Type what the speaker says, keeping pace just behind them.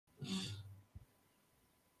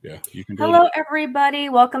Yeah, you can do it. Hello, everybody.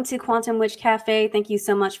 Welcome to Quantum Witch Cafe. Thank you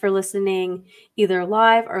so much for listening either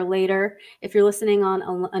live or later. If you're listening on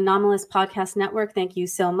Anomalous Podcast Network, thank you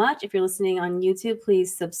so much. If you're listening on YouTube,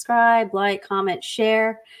 please subscribe, like, comment,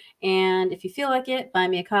 share. And if you feel like it, buy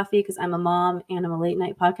me a coffee because I'm a mom and I'm a late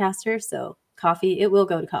night podcaster. So coffee, it will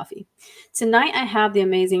go to coffee. Tonight, I have the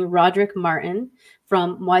amazing Roderick Martin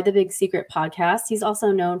from Why the Big Secret podcast. He's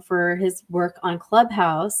also known for his work on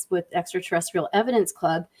Clubhouse with Extraterrestrial Evidence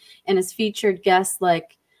Club and has featured guests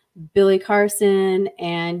like Billy Carson,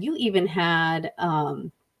 and you've had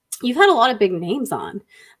a lot of big names on.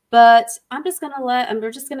 But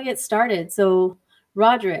we're just gonna get started. So,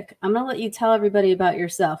 Roderick, I'm gonna let you tell everybody about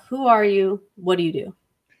yourself. Who are you? What do you do?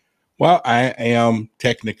 Well, I am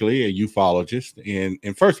technically a ufologist,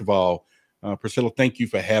 and first of all, Priscilla, thank you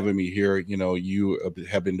for having me here. You know, you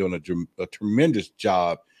have been doing a tremendous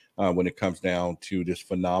job when it comes down to this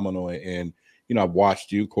phenomenon, and you know, I've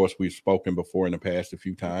watched you. Of course, we've spoken before in the past a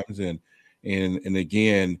few times, and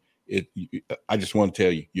again, I just want to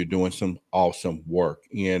tell you, you're doing some awesome work.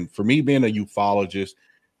 And for me, being a ufologist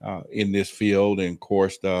in this field, and of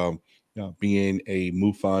course, being a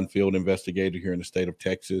MUFON field investigator here in the state of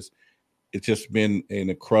Texas, it's just been an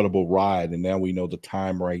incredible ride. And now we know the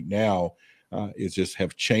time right now is just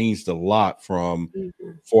have changed a lot from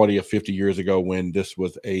 40 or 50 years ago when this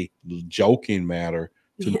was a joking matter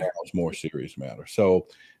to now it's more serious matter. So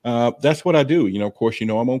that's what I do. You know, of course, you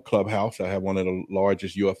know, I'm on Clubhouse. I have one of the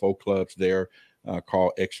largest UFO clubs there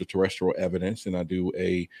called Extraterrestrial Evidence. And I do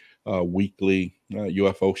a weekly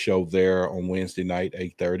UFO show there on Wednesday night,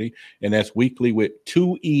 8:30. And that's weekly with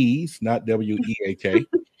two E's, not WEAK.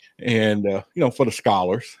 And you know, for the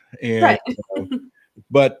scholars. And Right.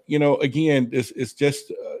 but you know, again, it's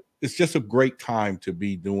just a great time to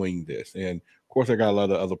be doing this. And of course, I got a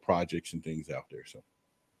lot of other projects and things out there. So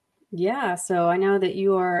Yeah, so I know that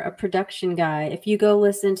you are a production guy. If you go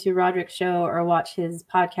listen to Roderick's show or watch his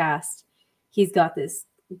podcast, he's got this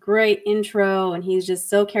great intro and he's just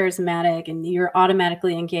so charismatic and you're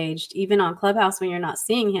automatically engaged. Even on Clubhouse when you're not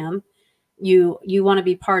seeing him, you want to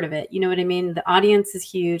be part of it. You know what I mean? The audience is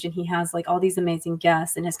huge and he has like all these amazing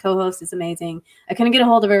guests and his co-host is amazing. I couldn't get a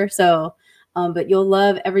hold of her, so but you'll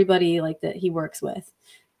love everybody like that he works with.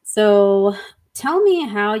 So tell me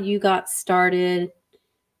how you got started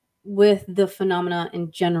with the phenomena in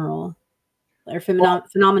general or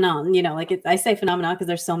phenomenon, you know, like I say phenomena because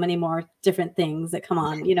there's so many more different things that come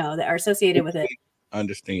on, you know, that are associated with it.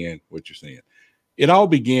 understand what you're saying. It all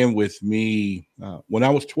began with me when I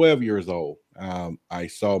was 12 years old. I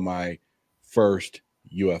saw my first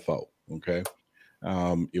UFO. Okay.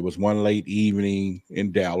 It was one late evening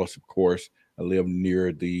in Dallas, of course. I live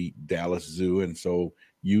near the Dallas Zoo. And so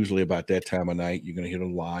usually about that time of night, you're going to hear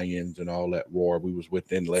the lions and all that roar. We was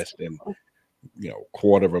within less than, you know,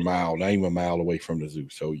 quarter of a mile, not even a mile away from the zoo.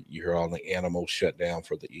 So you hear all the animals shut down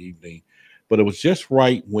for the evening. But it was just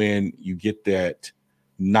right when you get that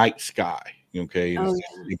night sky, okay, and Oh it's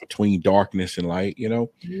yeah. in between darkness and light, you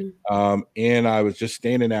know. And I was just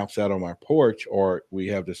standing outside on my porch, or we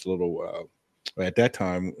have this little at that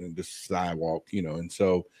time this sidewalk, you know, and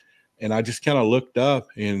so and I just kind of looked up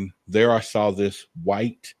and there I saw this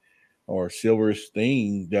white or silverish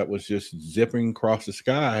thing that was just zipping across the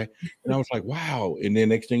sky. And I was like, wow. And then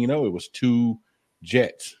next thing you know, it was two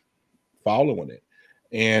jets following it.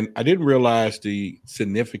 And I didn't realize the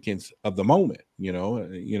significance of the moment, you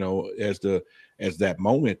know, as that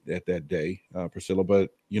moment at that day, Priscilla. But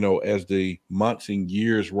you know, as the months and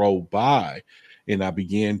years rolled by, and I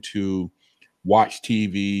began to watch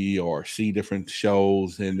TV or see different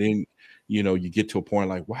shows, and then you know, you get to a point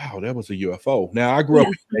like, wow, that was a UFO. Now I grew up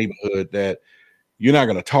Yeah. in a neighborhood that you're not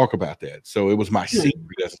going to talk about that, so it was my Yeah.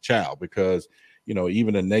 secret as a child because you know,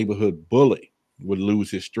 even a neighborhood bully would lose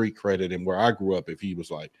his street credit. And where I grew up, if he was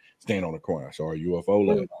like stand on the corner, I saw a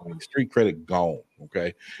UFO, Oh, street credit gone.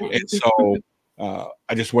 Okay, and dang. so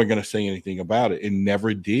I just wasn't going to say anything about it, and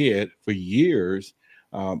never did for years.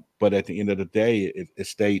 But at the end of the day, it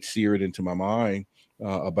stayed seared into my mind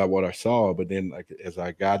about what I saw. But then, like as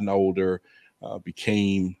I gotten older,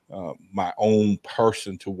 became my own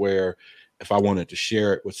person to where if I wanted to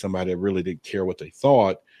share it with somebody that really didn't care what they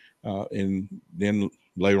thought, and then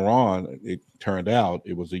later on, it turned out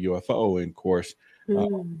it was a UFO. And of course, uh,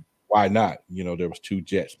 Mm. why not? You know, there was two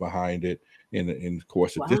jets behind it, and of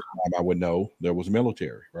course, at Wow. this time, I would know there was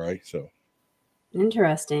military, right? So,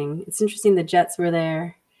 Interesting. It's interesting the Jets were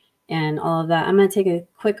there and all of that. I'm going to take a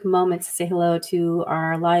quick moment to say hello to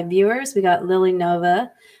our live viewers. We got Lily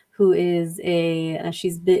Nova, who is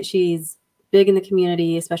she's big in the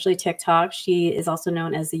community, especially TikTok. She is also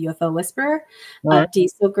known as the UFO Whisperer. All right.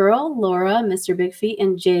 Diesel Girl, Laura, Mr. Big Feet,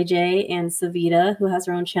 and JJ, and Savita, who has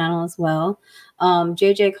her own channel as well.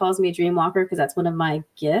 JJ calls me a dream walker because that's one of my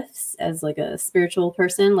gifts as like a spiritual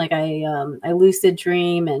person. Like I lucid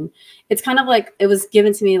dream, and it's kind of like it was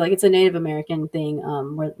given to me, like it's a Native American thing.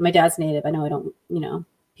 Where my dad's Native. I know I don't,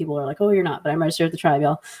 people are like, oh, you're not, but I'm registered with the tribe,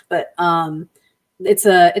 y'all. But it's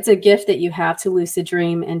a gift that you have to lucid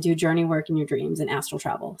dream and do journey work in your dreams and astral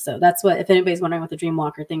travel. So that's what, if anybody's wondering what the dream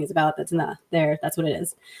walker thing is about, that's not there. That's what it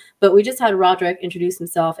is. But we just had Roderick introduce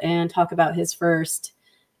himself and talk about his first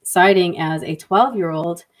sighting as a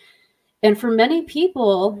 12-year-old. And for many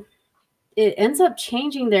people, it ends up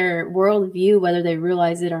changing their worldview, whether they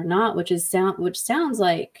realize it or not, which sounds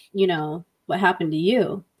like, what happened to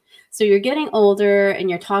you. So you're getting older and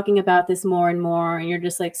you're talking about this more and more, and you're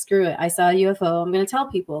just like, screw it. I saw a UFO. I'm going to tell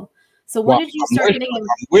people. So when did you start getting? I'm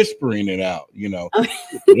whispering it out,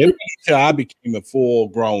 Until I became a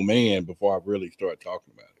full-grown man before I really started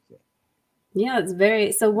talking about it. So. Yeah, it's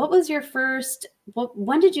very. So what was your first?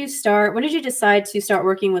 When did you start? When did you decide to start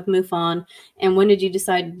working with MUFON, and when did you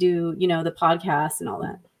decide to do, the podcast and all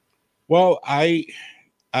that? Well, I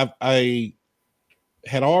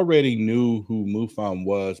had already knew who MUFON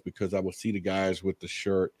was because I would see the guys with the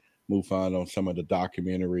shirt MUFON on some of the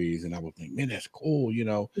documentaries, and I would think, man, that's cool,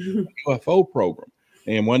 UFO program.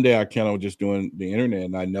 And one day I kind of was just doing the internet,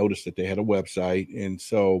 and I noticed that they had a website. And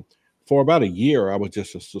so for about a year, I was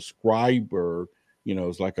just a subscriber. It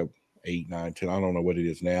was like a 8, 9, 10, I don't know what it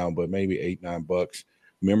is now, but maybe $8, $9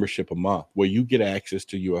 membership a month, where you get access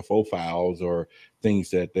to UFO files or things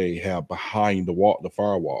that they have behind the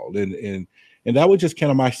firewall. And that was just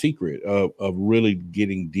kind of my secret of really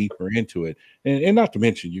getting deeper into it. And not to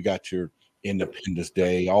mention, you got your Independence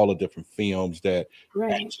Day, all the different films that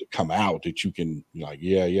actually come out that you can like,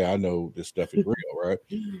 yeah, I know this stuff is real, right?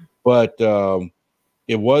 But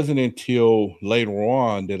it wasn't until later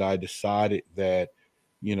on that I decided that,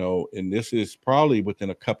 and this is probably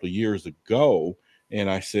within a couple of years ago,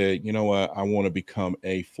 and I said, you know what, I want to become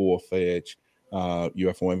a full-fledged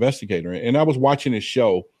UFO investigator. And I was watching this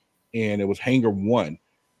show, and it was Hangar One.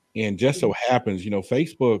 And just so happens,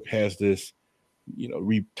 Facebook has this,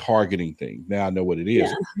 retargeting thing. Now I know what it is.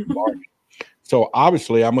 Yeah. So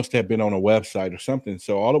obviously I must have been on a website or something.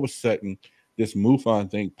 So all of a sudden, this MUFON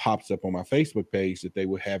thing pops up on my Facebook page that they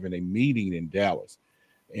were having a meeting in Dallas.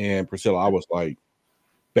 And Priscilla, I was like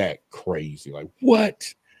back crazy. Like, what?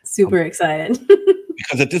 Super excited.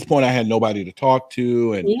 Because at this point I had nobody to talk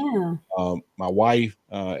to. And my wife,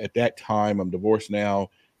 at that time, I'm divorced now,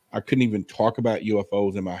 I couldn't even talk about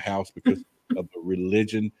UFOs in my house because of the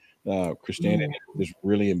religion. Christianity was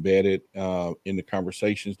really embedded in the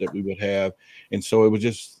conversations that we would have. And so it was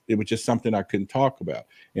just something I couldn't talk about.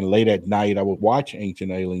 And late at night, I would watch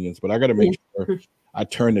Ancient Aliens, but I got to make sure I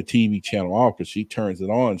turn the TV channel off, because she turns it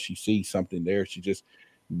on, she sees something there. She just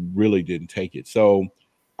really didn't take it. So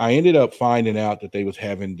I ended up finding out that they was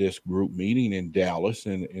having this group meeting in Dallas,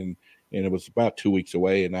 and it was about 2 weeks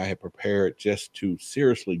away, and I had prepared just to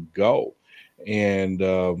seriously go. And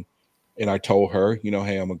I told her, hey,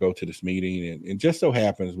 I'm gonna go to this meeting. And just so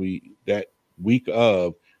happens that week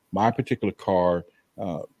of, my particular car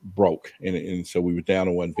broke. And so we were down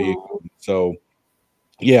to one vehicle. So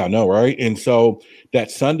yeah, I know, right? And so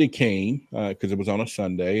that Sunday came, because it was on a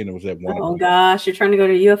Sunday, and it was at 1 o'clock. Oh gosh, you're trying to go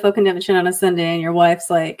to a UFO convention on a Sunday, and your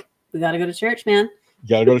wife's like, we got to go to church, man. You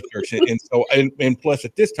got to go to church. And so, and plus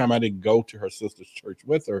at this time, I didn't go to her sister's church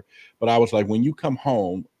with her, but I was like, when you come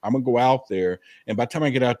home, I'm going to go out there. And by the time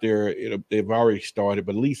I get out there, they've already started,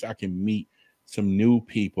 but at least I can meet some new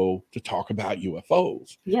people to talk about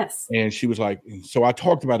UFOs. Yes. And she was like, so I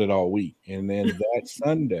talked about it all week. And then that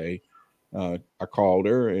Sunday, I called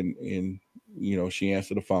her, and she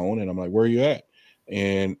answered the phone, and I'm like, where are you at?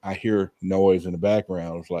 And I hear noise in the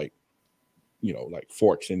background. It's like, like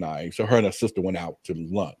forks and knives. So her and her sister went out to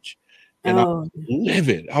lunch, and I was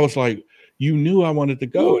livid. I was like, you knew I wanted to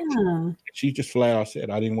go. Yeah. She just flat out said,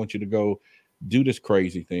 I didn't want you to go do this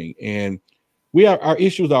crazy thing. And our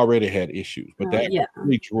issues already had issues, but that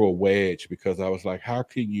really drew a wedge, because I was like, how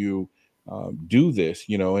can you do this?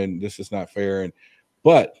 And this is not fair.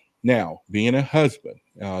 But now, being a husband,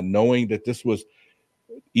 knowing that this was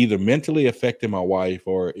either mentally affecting my wife,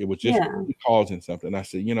 or it was just really causing something, I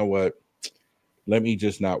said, you know what? Let me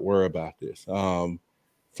just not worry about this.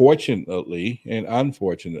 Fortunately and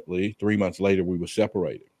unfortunately, 3 months later, we were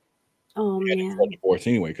separated. Oh man! Divorce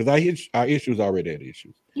anyway, because our issues already had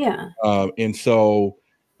issues. Yeah. And so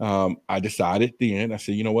I decided at the end, I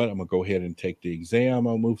said, you know what? I'm gonna go ahead and take the exam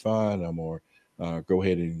on MUFON. I'm gonna go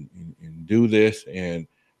ahead and do this. And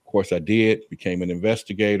of course, I did, became an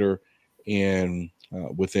investigator. And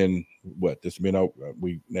within this has been,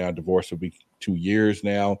 we now divorced will be 2 years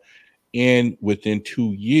now. And within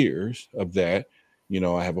 2 years of that,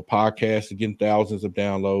 I have a podcast again, thousands of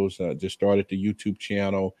downloads. I just started the YouTube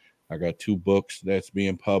channel. I got 2 books that's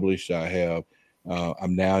being published. I'm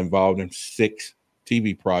now involved in 6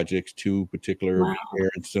 TV projects, 2 particular Wow.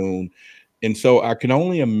 airing soon. And so I can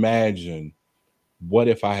only imagine what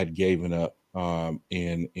if I had given up.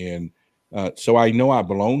 So I know I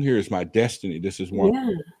belong here. It's my destiny. This is what I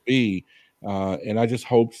want to be. And I just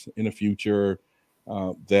hope in the future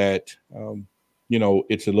that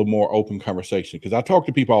it's a little more open conversation, because I talk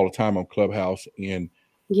to people all the time on Clubhouse, and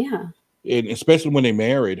especially when they're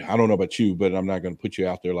married. I don't know about you, but I'm not going to put you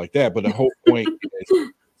out there like that. But the whole point is,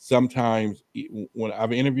 sometimes when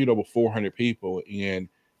I've interviewed over 400 people, and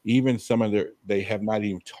even some of they have not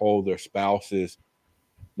even told their spouses.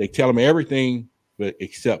 They tell them everything, but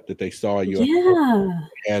except that they saw you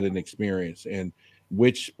had an experience, and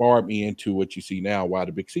which sparked me into what you see now. Why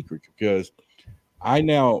the Big Secret? Because we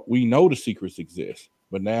know the secrets exist,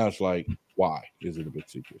 but now it's like, why is it a big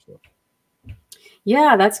secret? So.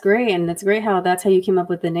 Yeah, that's great. And that's great that's how you came up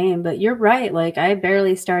with the name. But you're right. Like, I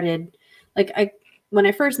barely started, when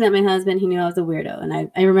I first met my husband, he knew I was a weirdo.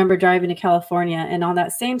 And I remember driving to California, and on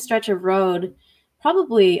that same stretch of road,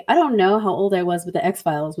 probably, I don't know how old I was, but the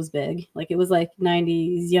X-Files was big. Like, it was like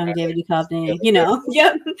 90s, young David Duchovny,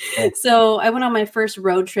 Yep. So I went on my first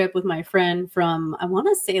road trip with my friend from, I want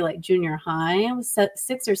to say, like junior high. I was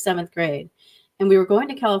 6th or 7th grade. And we were going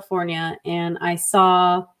to California, and I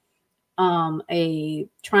saw a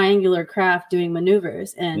triangular craft doing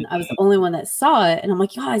maneuvers, and I was the only one that saw it. And I'm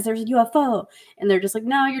like, guys, there's a UFO. And they're just like,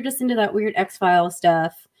 no, you're just into that weird X-File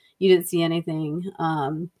stuff. You didn't see anything.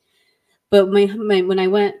 But when I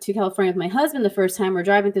went to California with my husband the first time, we're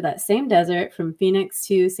driving through that same desert from Phoenix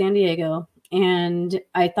to San Diego. And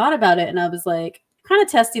I thought about it, and I was like, kind of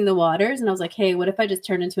testing the waters. And I was like, hey, what if I just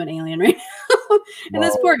turn into an alien right now? And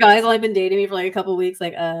this poor guy's only been dating me for like a couple of weeks.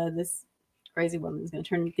 Like, this crazy woman is going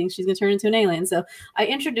to think she's going to turn into an alien. So I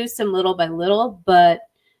introduced him little by little, but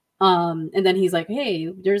and then he's like,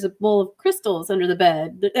 hey, there's a bowl of crystals under the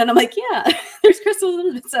bed. And I'm like, yeah, there's crystals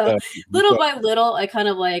under the bed. So little by little, I kind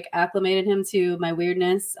of like acclimated him to my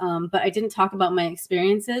weirdness. But I didn't talk about my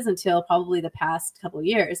experiences until probably the past couple of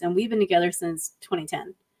years. And we've been together since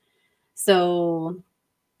 2010. So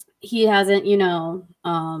he hasn't,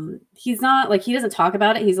 he's not like, he doesn't talk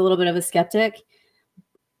about it. He's a little bit of a skeptic,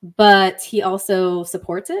 but he also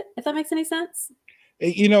supports it, if that makes any sense.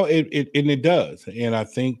 It does. And I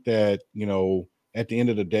think that, at the end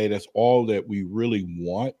of the day, that's all that we really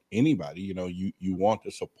want. Anybody, you want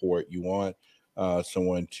the support, you want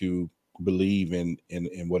someone to believe in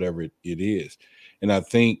whatever it is. And I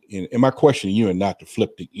think, and my question to you, and not to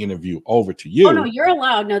flip the interview over to you. Oh, no, you're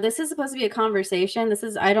allowed. No, this is supposed to be a conversation.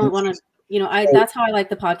 I don't want to, that's how I like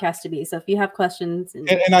the podcast to be. So if you have questions.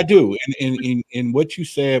 And I do. And what you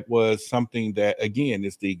said was something that, again,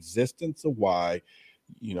 is the existence of why,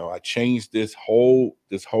 I changed this whole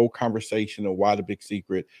conversation of why the big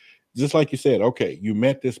secret. Just like you said, okay, you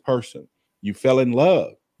met this person, you fell in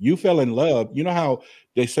love. You know how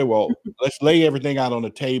they say, well, let's lay everything out on the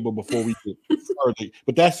table before we get further.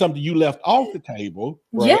 But that's something you left off the table,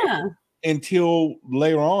 right? Yeah. Until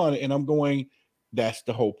later on. And I'm going, that's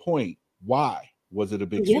the whole point. Why was it a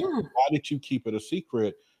big secret? Why did you keep it a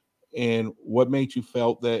secret? And what made you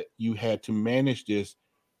felt that you had to manage this?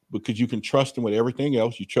 Because you can trust him with everything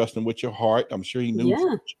else. You trust him with your heart. I'm sure he knew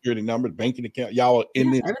security number, banking account. Y'all are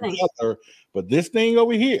in this together. But this thing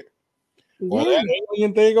over here, or that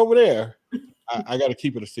alien thing over there, I got to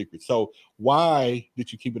keep it a secret. So why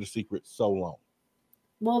did you keep it a secret so long?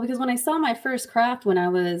 Well, because when I saw my first craft when I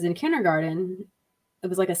was in kindergarten, it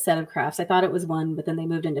was like a set of crafts. I thought it was one, but then they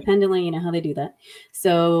moved independently. You know how they do that.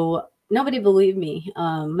 So nobody believed me.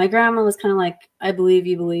 My grandma was kind of like, I believe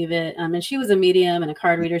you believe it. And she was a medium and a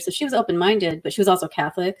card reader. So she was open-minded, but she was also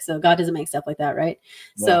Catholic. So God doesn't make stuff like that, right?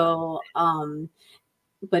 Wow. So,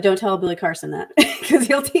 but don't tell Billy Carson that, because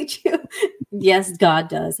he'll teach you. Yes, God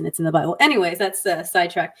does. And it's in the Bible. Anyways, that's a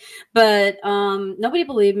sidetrack. But nobody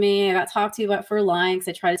believed me. I got talked to about for lying, because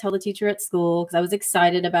I tried to tell the teacher at school, because I was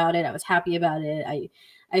excited about it. I was happy about it.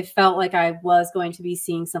 I felt like I was going to be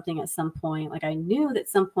seeing something at some point. Like I knew that at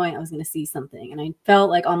some point I was going to see something. And I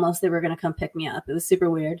felt like almost they were going to come pick me up. It was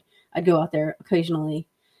super weird. I'd go out there occasionally,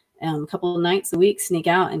 a couple of nights a week, sneak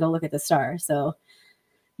out and go look at the stars. So,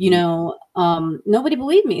 nobody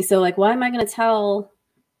believed me. So like, why am I going to tell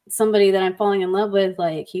somebody that I'm falling in love with?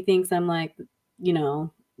 Like, he thinks I'm like,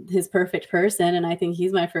 his perfect person. And I think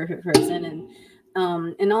he's my perfect person. And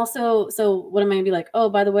And also, so what am I gonna be like? Oh,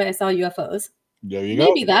 by the way, I saw UFOs. There you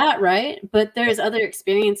Maybe go. that, right? But there's other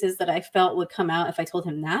experiences that I felt would come out if I told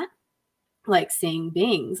him that, like seeing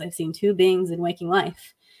beings. I've seen 2 beings in waking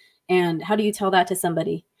life. And how do you tell that to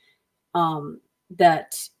somebody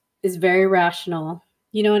that is very rational?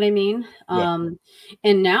 You know what I mean? Yeah.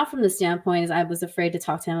 And now from the standpoint is I was afraid to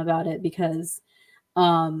talk to him about it because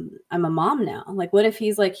I'm a mom now. Like, what if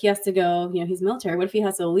he's like, he has to go, he's military. What if he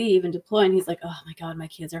has to leave and deploy and he's like, oh my God, my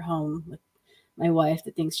kids are home with my wife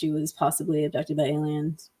that thinks she was possibly abducted by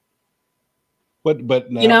aliens. But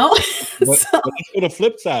now, but So, let's put a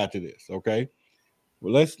flip side to this, okay?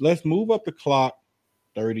 Well, let's move up the clock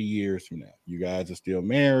 30 years from now. You guys are still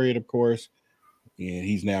married, of course, and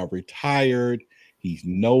he's now retired. He's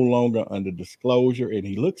no longer under disclosure, and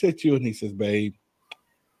he looks at you and he says, "Babe,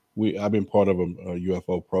 I've been part of a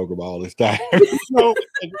UFO program all this time."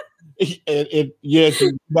 And yes,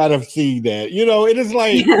 you might have seen that. It is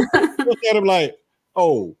like look at him like,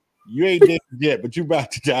 "Oh, you ain't dead yet, but you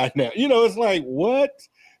about to die now." It's like what?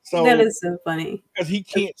 So that is so funny. because he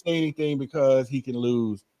can't say anything because he can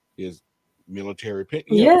lose his military pin.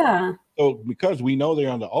 Yeah. So because we know they're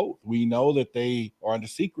under oath, we know that they are under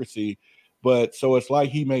secrecy, but so it's like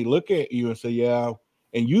he may look at you and say, "Yeah,"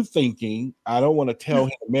 and you thinking, "I don't want to tell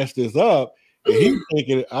him to mess this up," and he's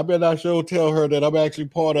thinking, "I bet I should tell her that I'm actually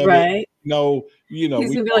part of it." Right. He's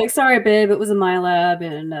gonna be like, "Sorry, babe, it was in my lab,"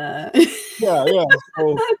 and yeah.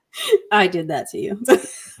 So I did that to you.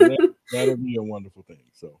 that'll be a wonderful thing.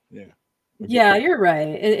 So yeah. Okay. Yeah, you're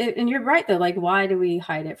right. And you're right, though. Like, why do we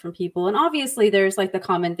hide it from people? And obviously, there's like the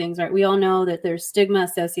common things, right? We all know that there's stigma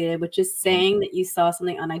associated with just saying that you saw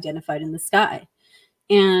something unidentified in the sky.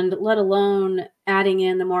 And let alone adding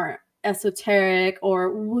in the more esoteric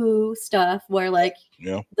or woo stuff where like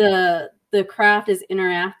the craft is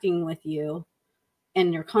interacting with you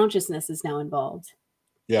and your consciousness is now involved.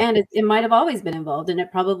 Yeah. And it might have always been involved. And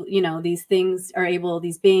it probably, these beings are able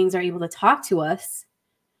to talk to us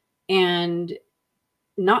and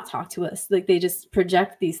not talk to us. Like they just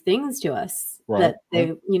project these things to us that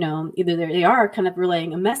they, either they are kind of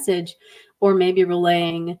relaying a message or maybe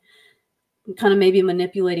relaying kind of maybe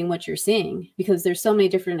manipulating what you're seeing, because there's so many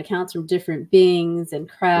different accounts from different beings and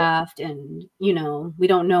craft and, we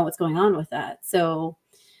don't know what's going on with that. So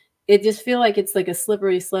it just feel like it's like a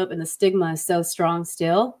slippery slope and the stigma is so strong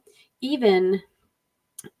still, even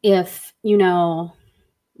if,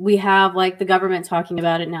 we have like the government talking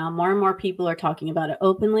about it now. More and more people are talking about it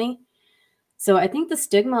openly. So I think the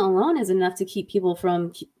stigma alone is enough to keep people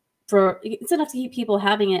it's enough to keep people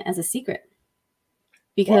having it as a secret.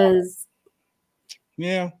 Because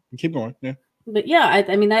keep going. Yeah. But yeah,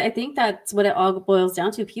 I mean, I think that's what it all boils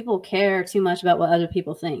down to. People care too much about what other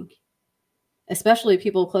people think, especially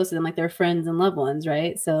people close to them, like their friends and loved ones,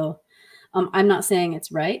 right? So I'm not saying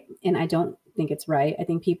it's right, and I don't think it's right. I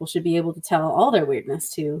think people should be able to tell all their weirdness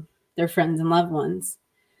to their friends and loved ones.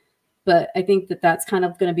 But I think that that's kind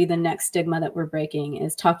of going to be the next stigma that we're breaking,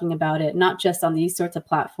 is talking about it, not just on these sorts of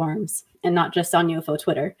platforms and not just on UFO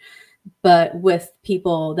Twitter, but with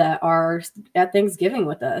people that are at Thanksgiving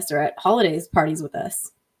with us or at holidays parties with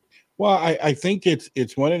us. Well, I think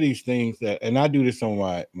it's one of these things that, and I do this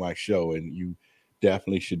on my show, and you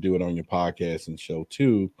definitely should do it on your podcast and show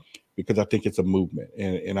too, because I think it's a movement.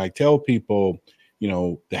 And I tell people,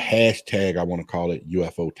 the hashtag, I want to call it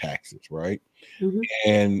UFO taxes, right?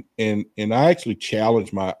 Mm-hmm. And I actually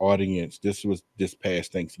challenged my audience. This was this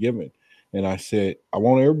past Thanksgiving. And I said, I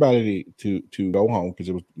want everybody to go home, because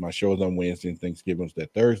it was my show is on Wednesday and Thanksgiving was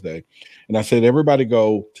that Thursday. And I said, everybody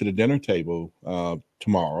go to the dinner table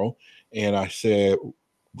tomorrow. And I said,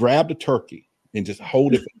 grab the turkey and just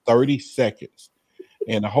hold it for 30 seconds.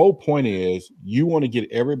 And the whole point is you want to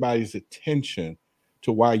get everybody's attention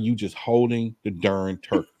to why you just holding the darn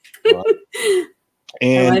turkey. Right?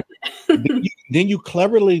 And then you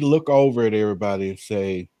cleverly look over at everybody and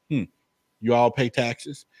say, you all pay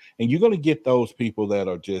taxes? And you're going to get those people that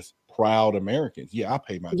are just proud Americans. Yeah, I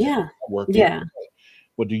pay my taxes. I work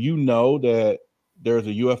But do you know that there's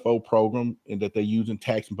a UFO program and that they're using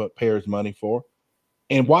taxpayers' money for?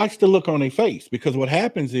 And watch the look on their face, because what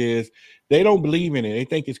happens is they don't believe in it. They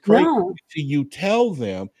think it's crazy. No. So you tell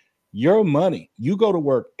them your money, you go to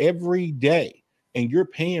work every day and you're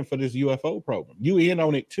paying for this UFO program. You in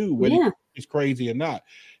on it too, whether it's crazy or not.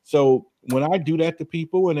 So when I do that to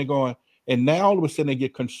people and they're going, and now all of a sudden they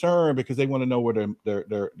get concerned because they want to know where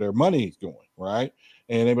their money is going, right?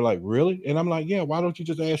 And they be like, really? And I'm like, yeah, why don't you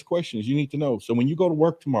just ask questions? You need to know. So when you go to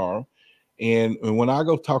work tomorrow, and when I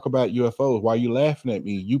go talk about UFOs, why are you laughing at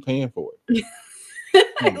me? You paying for it.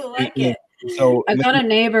 I like it. So I've got a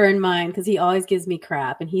neighbor in mind because he always gives me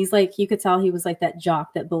crap, and he's like, you could tell he was like that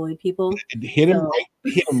jock that bullied people. So hit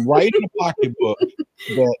him right in the pocketbook.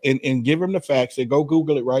 And give him the facts. Say, go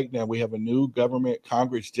Google it right now. We have a new government.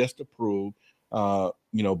 Congress just approved,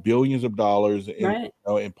 billions of dollars, right,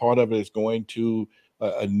 and part of it is going to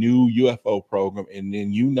a new UFO program. And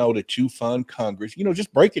then that you fund Congress.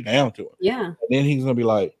 Just break it down to him. yeah, And then he's gonna be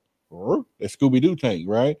like, that Scooby Doo thing,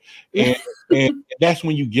 right? yeah, And that's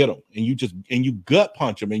when you get them, and you gut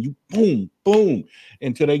punch them, and you boom, boom,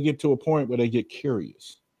 until they get to a point where they get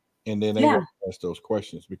curious, and then they yeah, want to ask those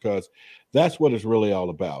questions, because that's what it's really all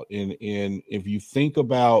about. And if you think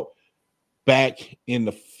about back in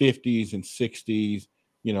the 50s and 60s,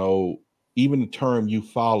 even the term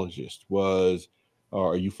ufologist was,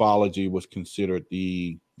 or ufology was considered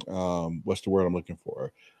the, what's the word I'm looking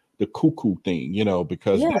for? The cuckoo thing,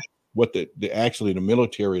 because yeah, that's what actually the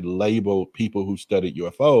military labeled people who studied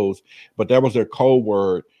UFOs, but that was their code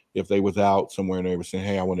word. If they was out somewhere and they were saying,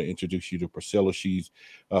 "Hey, I want to introduce you to Priscilla. She's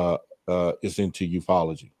is into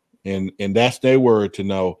ufology," and that's their word to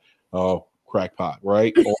know, crackpot,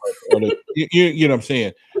 right? You know what I'm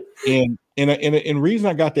saying? And reason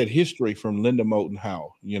I got that history from Linda Moulton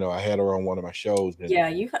Howe. I had her on one of my shows, yeah.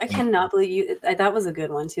 I cannot believe you. That was a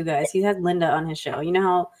good one too, guys. He had Linda on his show. You know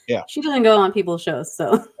how yeah, she doesn't go on people's shows,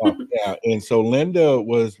 so yeah. And so Linda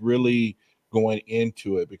was really going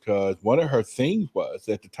into it because one of her things was,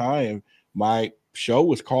 at the time, my show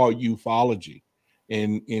was called Ufology.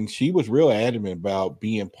 And she was real adamant about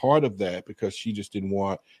being part of that, because she just didn't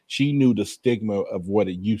want, she knew the stigma of what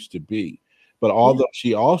it used to be. But yeah, although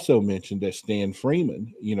she also mentioned that Stan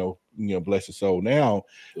Freeman, bless his soul now,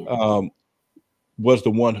 yeah, um, was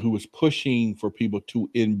the one who was pushing for people to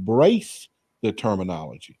embrace the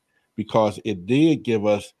terminology, because it did give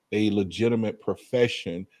us a legitimate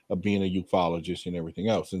profession of being a ufologist and everything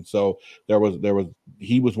else. And so there was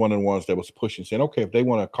he was one of the ones that was pushing, saying, okay, if they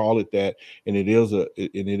want to call it that, and it is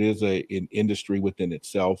an industry within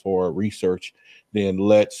itself, or research, then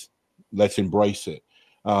let's embrace it.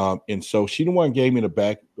 And so she the one gave me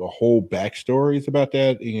the whole backstories about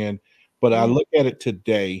that. But I yeah, look at it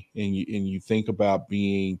today, and you think about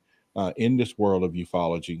being in this world of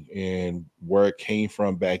ufology, and where it came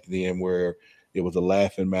from back then, where it was a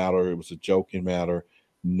laughing matter, it was a joking matter.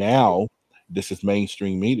 Now, this is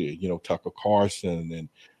mainstream media. Tucker Carlson and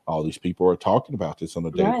all these people are talking about this on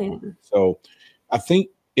a daily right. basis. So, I think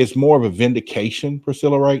it's more of a vindication,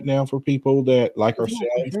 Priscilla, right now, for people that like Yeah, for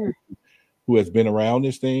ourselves, sure. who has been around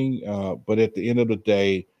this thing. But at the end of the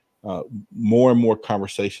day, more and more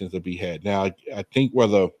conversations to be had. Now, I think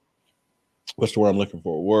what's the word I'm looking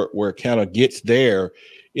for? Where it kind of gets there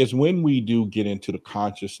is when we do get into the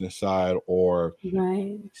consciousness side, or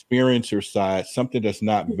Right, experiencer side, something that's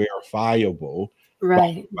not verifiable by,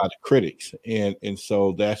 right. by the critics. And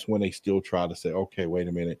so that's when they still try to say, okay, wait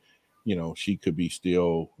a minute, she could be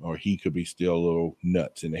still, or he could be still a little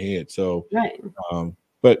nuts in the head. So, Right.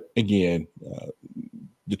 but again,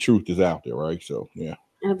 the truth is out there, right? So, yeah.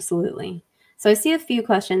 Absolutely. So I see a few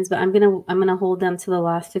questions, but I'm gonna hold them to the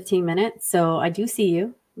last 15 minutes. So I do see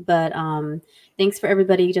you, but thanks for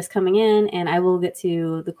everybody just coming in, and I will get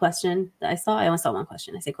to the question that I saw. I only saw one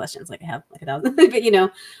question. I say questions like I have like a thousand, but Hey,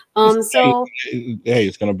 so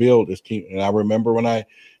it's going to build this team. And I remember when I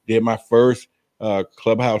did my first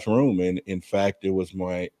Clubhouse room, and in fact, it was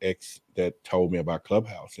my ex that told me about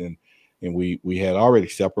Clubhouse, and we had already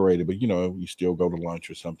separated, but we still go to lunch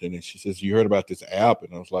or something. And she says, "You heard about this app?"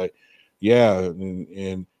 And I was like, "Yeah."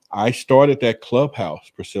 And I started that Clubhouse,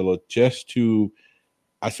 Priscilla, just to.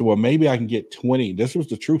 I said, well, maybe I can get 20. This was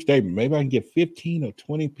the true statement. Maybe I can get 15 or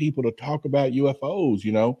 20 people to talk about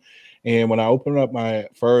UFOs. And when I opened up my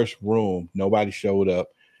first room, nobody showed up.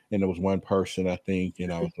 And there was one person, I think,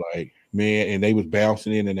 and I was like, man, and they was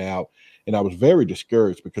bouncing in and out. And I was very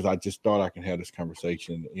discouraged, because I just thought I can have this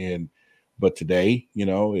conversation. But today,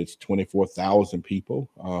 it's 24,000 people.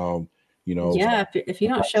 yeah, if you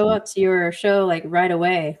don't show up to your show like right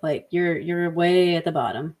away, like you're way at the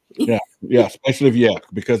bottom. Yeah, especially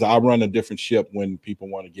because I run a different ship when people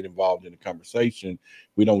want to get involved in the conversation.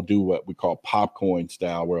 We don't do what we call popcorn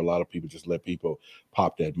style, where a lot of people just let people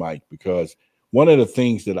pop that mic. Because one of the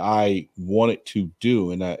things that I wanted to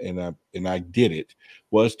do, and I did it,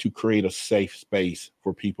 was to create a safe space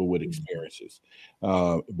for people with experiences,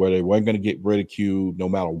 where they weren't going to get ridiculed no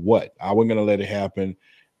matter what. I wasn't going to let it happen.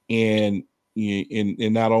 And in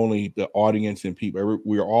not only the audience and people,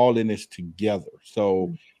 we're all in this together.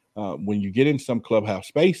 So when you get in some Clubhouse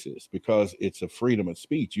spaces, because it's a freedom of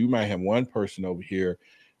speech, you might have one person over here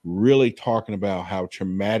really talking about how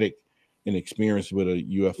traumatic an experience with a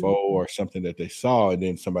UFO or something that they saw, and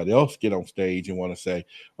then somebody else get on stage and want to say,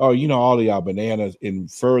 "Oh, all of y'all bananas,"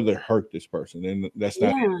 and further hurt this person. And that's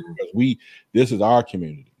not it, Yeah. because this is our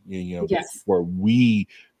community. This is Yes. where we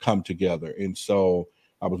come together. And so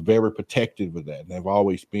I was very protective of that, and I've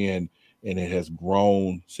always been. And it has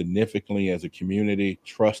grown significantly as a community,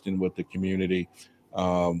 trusting with the community.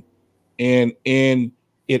 And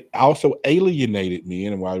it also alienated me,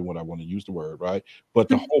 and why would I want to use the word, right? But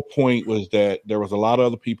the whole point was that there was a lot of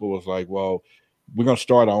other people was like, well, we're going to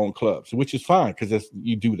start our own clubs, which is fine, because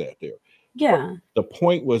you do that there. Yeah. But the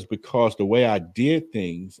point was, because the way I did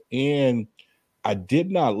things, and I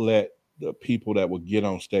did not let the people that would get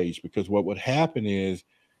on stage, because what would happen is,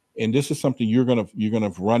 and this is something you're gonna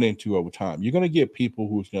run into over time. You're gonna get people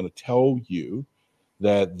who's gonna tell you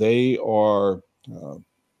that they are,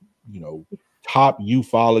 top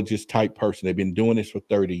ufologist type person. They've been doing this for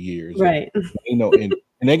 30 years, and Right. and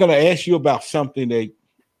they're gonna ask you about something that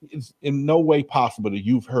is in no way possible that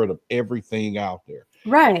you've heard of everything out there.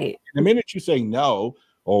 Right. The minute you say no,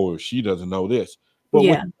 oh, she doesn't know this. But what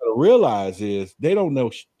Yeah. you gotta realize is they don't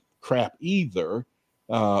know crap either,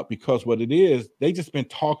 because what it is, they just been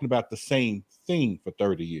talking about the same thing for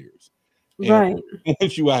 30 years. And Right.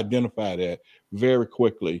 once you identify that very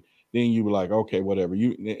quickly, then you were like, okay, whatever.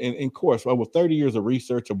 And of course, over 30 years of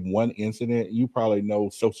research of one incident, you probably know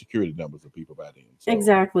social security numbers of people by then. So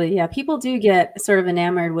Exactly. Yeah. People do get sort of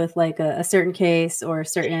enamored with like a certain case or a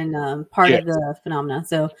certain part yes, of the phenomena.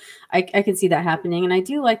 So I can see that happening. And I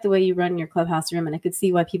do like the way you run your clubhouse room, and I could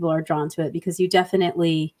see why people are drawn to it, because you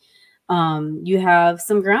definitely you have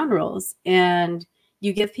some ground rules and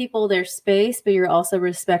you give people their space, but you're also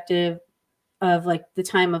respective of like the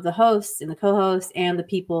time of the host and the co-host and the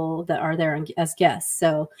people that are there as guests.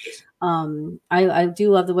 So I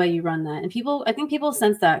do love the way you run that, and I think people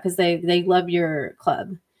sense that because they love your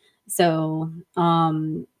club. So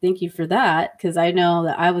thank you for that, because I know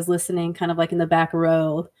that I was listening kind of like in the back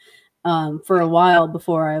row for a while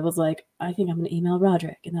before I was like, I think I'm going to email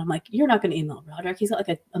Roderick. And then I'm like, you're not going to email Roderick. He's got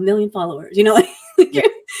like a million followers, like, yeah.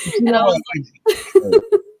 and I What? was like,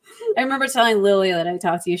 I remember telling Lily that I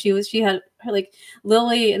talked to you. She had her like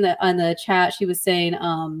Lily in on the chat. She was saying,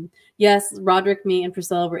 yes, Roderick, me, and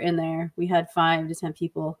Priscilla were in there. We had 5 to 10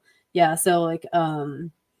 people. Yeah. So like,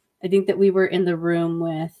 I think that we were in the room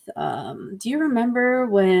with, do you remember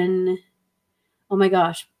when, oh my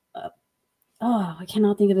gosh, I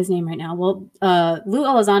cannot think of his name right now. Well, Lou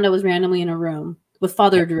Elizondo was randomly in a room with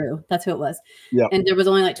Father Drew. That's who it was. Yeah. And there was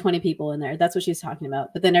only like 20 people in there. That's what she was talking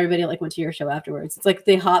about. But then everybody like went to your show afterwards. It's like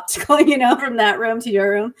they hopped, from that room to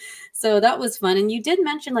your room. So that was fun. And you did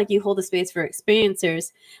mention like you hold a space for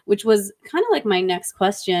experiencers, which was kind of like my next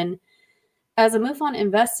question. As a MUFON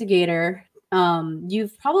investigator,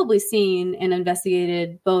 you've probably seen and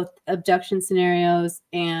investigated both abduction scenarios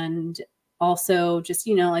and also just,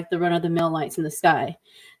 like the run-of-the-mill lights in the sky.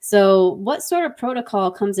 So what sort of protocol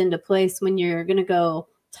comes into place when you're going to go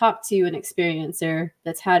talk to an experiencer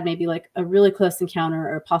that's had maybe like a really close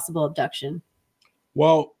encounter or possible abduction?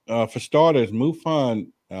 Well, for starters, MUFON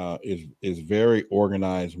is very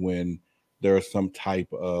organized when there is some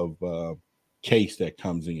type of case that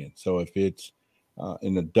comes in. So if it's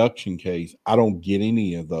an abduction case, I don't get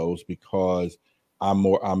any of those because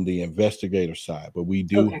I'm the investigator side, but we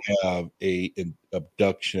do have an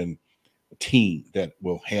abduction team that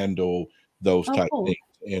will handle those type Cool. things.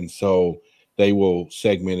 And so they will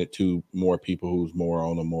segment it to more people who's more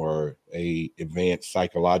on a advanced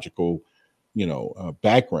psychological,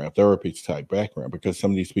 background, therapy type background, because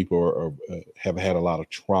some of these people have had a lot of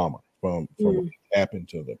trauma from what happened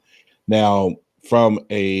to them. Now, from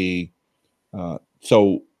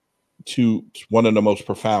so to one of the most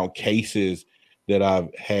profound cases that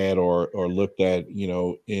I've had or looked at,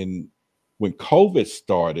 when COVID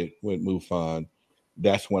started with MUFON,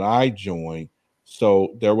 that's when I joined.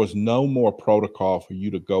 So there was no more protocol for you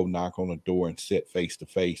to go knock on a door and sit face to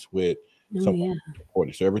face with someone.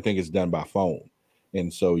 So everything is done by phone.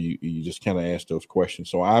 And so you just kind of ask those questions.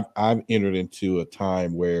 So I've entered into a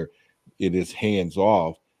time where it is hands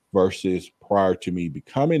off, versus prior to me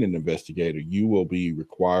becoming an investigator, you will be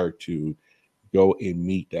required to go and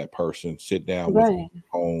meet that person, sit down with them at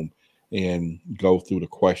home, and go through the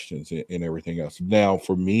questions and everything else. Now,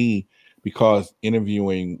 for me, because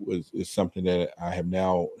interviewing is something that I have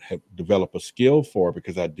developed a skill for,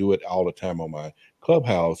 because I do it all the time on my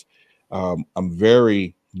clubhouse. I'm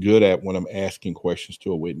very good at, when I'm asking questions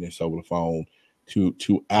to a witness over the phone,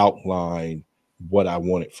 to outline what I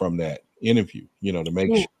wanted from that interview, to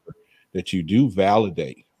make sure that you do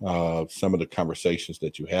validate some of the conversations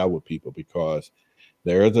that you have with people, because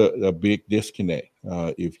There's a big disconnect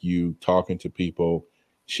if you talking to people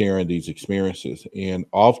sharing these experiences. And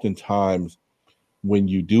oftentimes when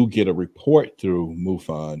you do get a report through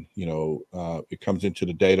MUFON, it comes into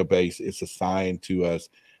the database. It's assigned to us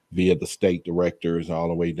via the state directors all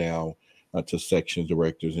the way down to section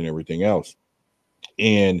directors and everything else.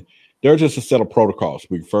 And there's just a set of protocols.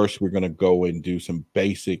 We're going to go and do some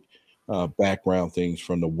basic background things,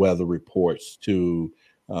 from the weather reports to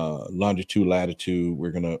longitude, latitude.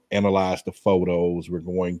 We're going to analyze the photos. We're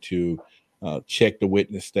going to check the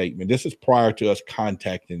witness statement. This is prior to us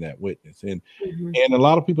contacting that witness. And a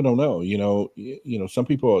lot of people don't know. Some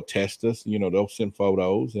people will test us. They'll send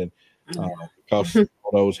photos, and because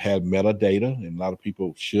photos have metadata, and a lot of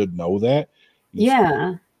people should know that. And so,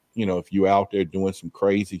 Yeah. if you're out there doing some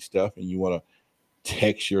crazy stuff and you want to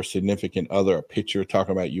text your significant other a picture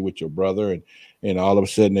talking about you with your brother, and all of a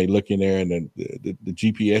sudden they look in there, and then the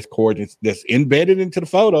GPS coordinates that's embedded into the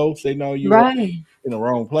photo say, no, you are Right. in the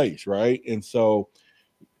wrong place, right? And so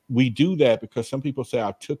we do that because some people say,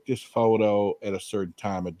 I took this photo at a certain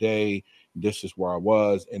time of day. This is where I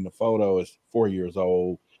was, and the photo is 4 years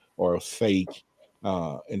old or it's fake.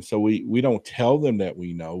 And so we don't tell them that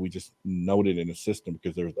we know. We just note it in the system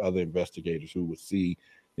because there's other investigators who would see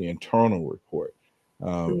the internal report.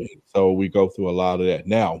 And so we go through a lot of that.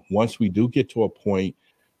 Now, once we do get to a point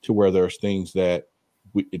to where there's things that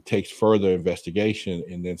it takes further investigation,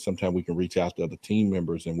 and then sometimes we can reach out to other team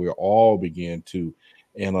members, and we'll all begin to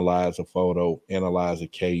analyze a photo, analyze a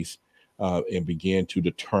case, and begin to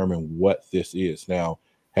determine what this is. Now,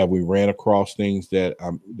 have we ran across things that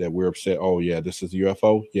we're upset? Oh yeah, this is a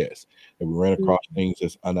UFO. Yes. Have we ran across things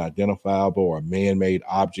that's unidentifiable or man-made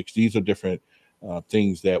objects? These are different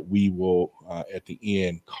things that we will at the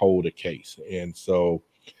end code a case. And so,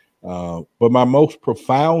 but my most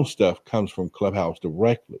profound stuff comes from Clubhouse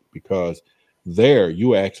directly, because there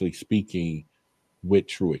you actually speaking with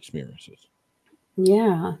true experiences.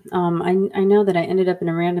 Yeah. I know that I ended up in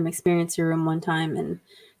a random experiencer room one time, and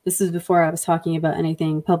this was before I was talking about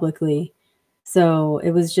anything publicly. So it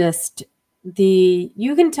was just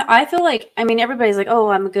I feel like, I mean, everybody's like, oh,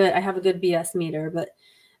 I have a good BS meter, but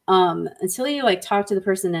until you like talk to the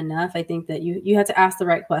person enough, I think that you have to ask the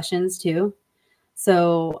right questions too.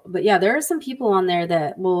 So, but yeah, there are some people on there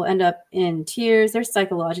that will end up in tears. They're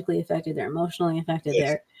psychologically affected. They're emotionally affected.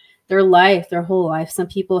 Yes. Their whole life. Some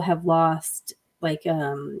people have lost like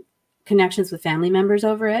connections with family members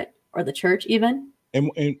over it, or the church even. And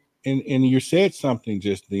you said something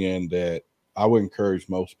just then that I would encourage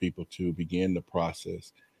most people to begin the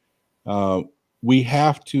process. We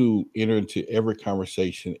have to enter into every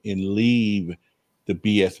conversation and leave the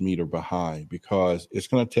BS meter behind, because it's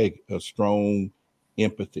going to take a strong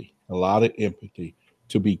empathy, a lot of empathy,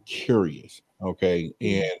 to be curious. Okay.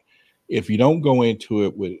 And if you don't go into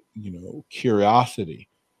it with, curiosity,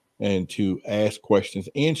 and to ask questions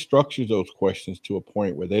and structure those questions to a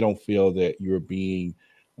point where they don't feel that you're being,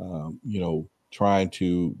 trying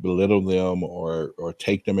to belittle them or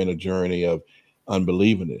take them in a journey of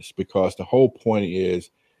unbelievingness, because the whole point is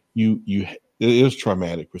it is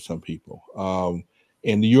traumatic for some people.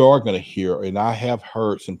 And you are going to hear, and I have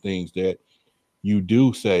heard some things that you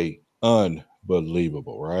do say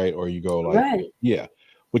unbelievable, right? Or you go like, Right. yeah.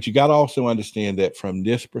 But you got to also understand that from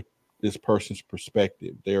this person's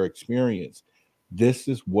perspective, their experience, this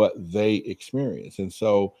is what they experience. And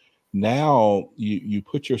so now you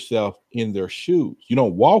put yourself in their shoes. You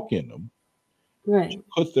don't walk in them. Right. You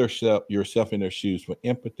put yourself in their shoes for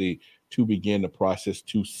empathy to begin the process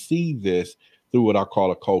to see this through what I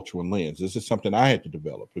call a cultural lens. This is something I had to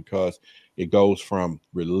develop because it goes from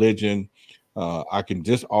religion. I can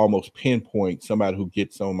just almost pinpoint somebody who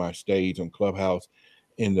gets on my stage on Clubhouse,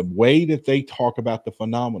 and the way that they talk about the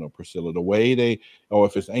phenomenon, Priscilla, the way or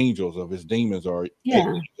if it's angels, or if it's demons, or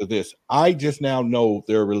this, I just now know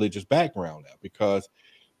their religious background now, because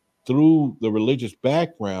through the religious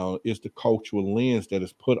background is the cultural lens that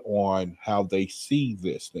is put on how they see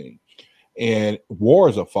this thing. And war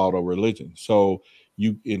is a fault of religion. So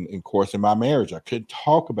of course, in my marriage, I couldn't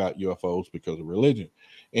talk about UFOs because of religion.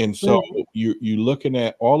 And so you're looking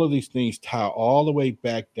at all of these things tie all the way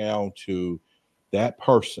back down to that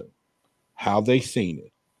person, how they seen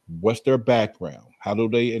it, what's their background, how do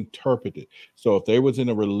they interpret it. So if they was in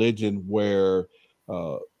a religion where,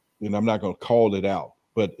 and I'm not going to call it out,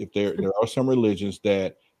 but if there are some religions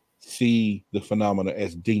that see the phenomena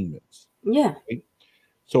as demons. Yeah. Right?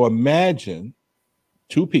 So imagine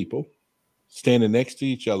two people standing next to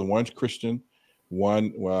each other. One's Christian,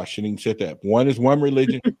 I shouldn't even say that. One is one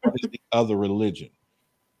religion, one is the other religion.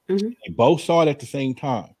 Mm-hmm. They both saw it at the same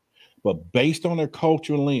time, but based on their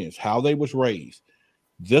cultural lens, how they was raised,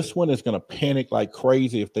 This one is going to panic like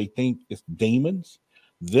crazy if they think it's demons.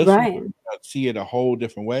 This one Right. see it a whole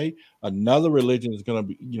different way. Another religion is going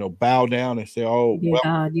to be, bow down and say, "Oh, Be a well,"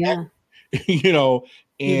 god. Yeah. you know,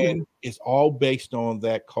 and Hmm. it's all based on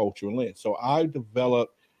that cultural lens. So I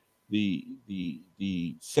developed the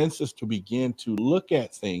census to begin to look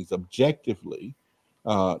at things objectively,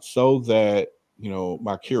 so that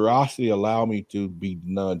my curiosity allowed me to be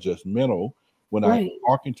non-judgmental when I am Right.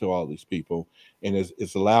 talking to all these people, and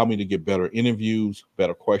it's allowed me to get better interviews,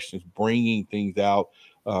 better questions, bringing things out,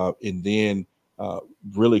 and then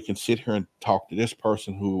really can sit here and talk to this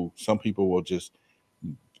person who some people will just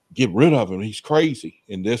get rid of him. He's crazy.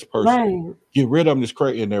 And this person, Right. get rid of him. This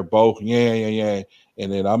crazy. And they're both, yeah, yeah, yeah.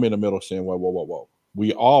 And then I'm in the middle saying, whoa, whoa, whoa, whoa.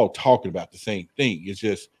 We all talking about the same thing. It's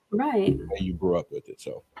just Right. the way you grew up with it.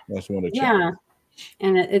 So that's one of the challenges.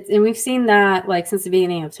 Yeah. And we've seen that like since the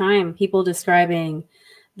beginning of time, people describing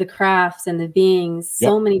the crafts and the beings Yep.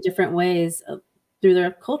 so many different ways through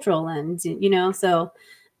their cultural lens, so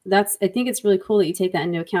I think it's really cool that you take that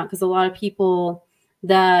into account, because a lot of people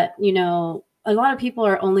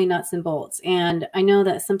are only nuts and bolts. And I know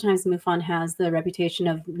that sometimes MUFON has the reputation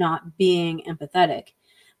of not being empathetic,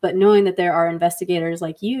 but knowing that there are investigators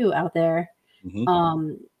like you out there,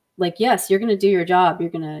 Mm-hmm. like, yes, you're going to do your job.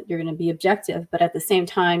 You're going to be objective, but at the same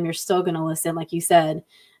time, you're still going to listen, like you said,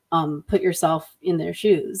 put yourself in their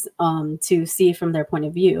shoes, to see from their point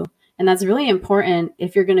of view. And that's really important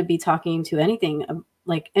if you're going to be talking to anything,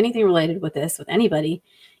 like anything related with this, with anybody,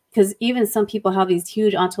 because even some people have these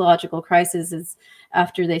huge ontological crises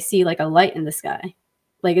after they see like a light in the sky,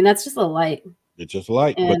 like, and that's just a light. It's just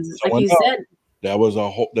light. But And like someone you else, said, that was a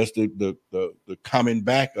whole, that's the coming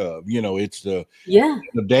back of, it's the yeah,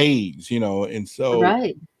 days, and so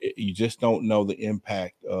right. you just don't know the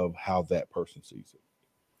impact of how that person sees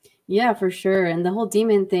it. Yeah, for sure. And the whole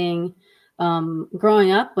demon thing,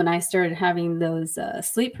 growing up, when I started having those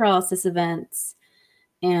sleep paralysis events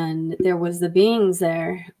and there was the beings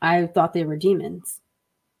there, I thought they were demons.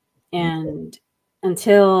 And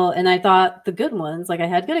and I thought the good ones, like I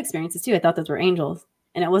had good experiences too. I thought those were angels.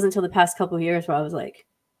 And it wasn't until the past couple of years where I was like,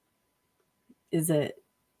 was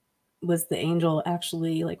the angel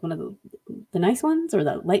actually like one of the nice ones, or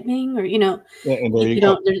the light being, or, Yeah, and there like you you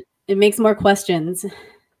go. don't, it makes more questions.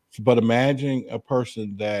 But imagine a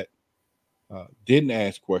person that didn't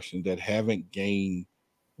ask questions, that haven't gained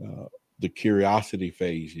uh, the curiosity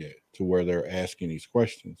phase yet, to where they're asking these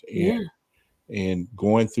questions Yeah, and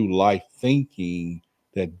going through life thinking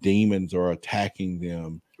that demons are attacking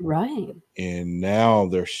them, right. and now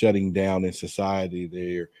they're shutting down in society.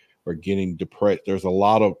 They are getting depressed. There's a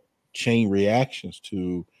lot of chain reactions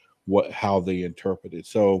to how they interpret it.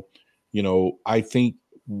 So, I think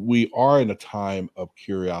we are in a time of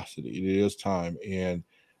curiosity. It is time, and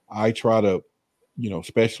I try to,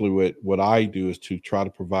 especially with what I do, is to try to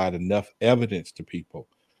provide enough evidence to people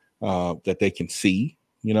that they can see,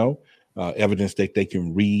 evidence that they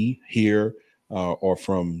can read, hear, or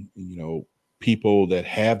from, people that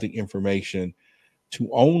have the information, to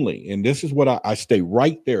only, and this is what I stay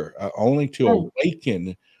right there, only to Right.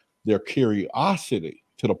 awaken their curiosity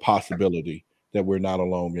to the possibility that we're not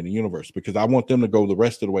alone in the universe, because I want them to go the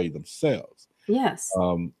rest of the way themselves. Yes.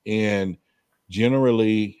 And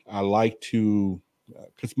generally, I like to,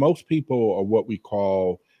 because most people are what we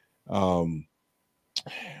call, um,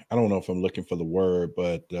 I don't know if I'm looking for the word,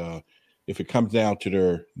 but if it comes down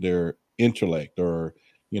to their intellect, or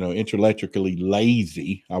intellectually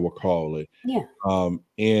lazy, I would call it. Yeah.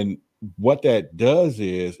 And what that does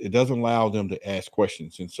is it doesn't allow them to ask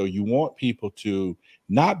questions, and so you want people to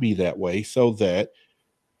not be that way, so that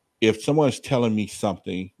if someone's telling me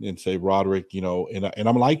something and say, Roderick, and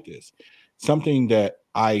I'm like this, something that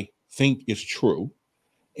I think is true,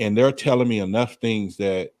 and they're telling me enough things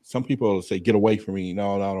that some people will say, get away from me.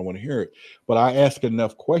 No, I don't want to hear it. But I ask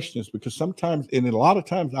enough questions, because sometimes, and a lot of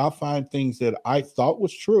times, I'll find things that I thought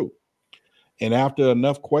was true. And after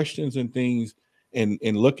enough questions and things, and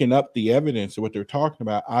looking up the evidence of what they're talking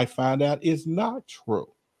about, I find out it's not true.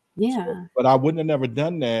 So, Yeah. but I wouldn't have never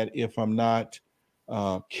done that if I'm not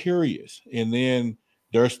curious. And then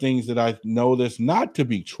there's things that I know that's not to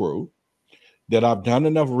be true, that I've done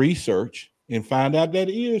enough research and find out that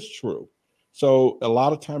is true. So a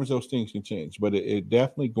lot of times those things can change, but it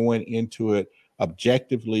definitely going into it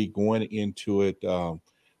objectively, going into it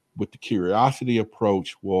with the curiosity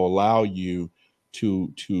approach, will allow you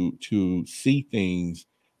to see things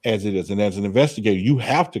as it is. And as an investigator, you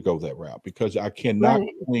have to go that route, because I cannot Right.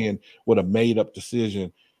 go in with a made up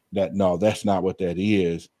decision that no, that's not what that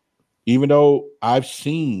is. Even though I've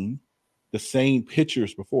seen the same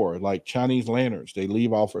pictures before, like Chinese lanterns. They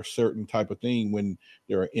leave off a certain type of thing when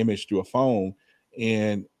they're imaged through a phone,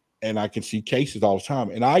 and I can see cases all the time,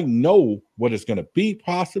 and I know what it's going to be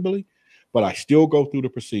possibly, but I still go through the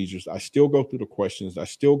procedures. I still go through the questions. I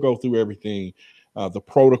still go through everything, the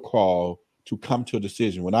protocol to come to a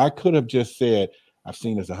decision. When I could have just said, I've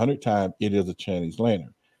seen this 100 times, it is a Chinese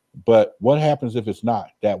lantern. But what happens if it's not?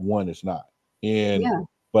 That one is not. And Yeah.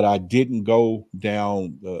 but I didn't go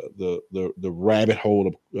down the rabbit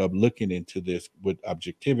hole of looking into this with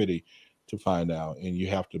objectivity to find out. And you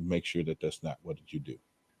have to make sure that that's not what you do.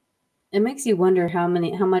 It makes you wonder how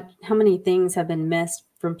many things have been missed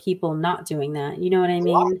from people not doing that. You know what I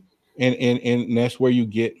mean? And that's where you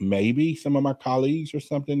get maybe some of my colleagues or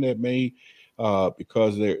something that may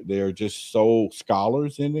because they're just so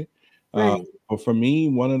scholars in it. Right. But for me,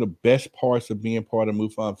 one of the best parts of being part of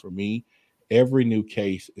MUFON for me, every new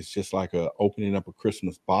case is just like opening up a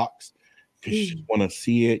Christmas box, because you Mm. want to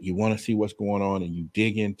see it, you want to see what's going on, and you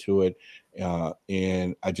dig into it.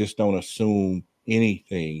 And I just don't assume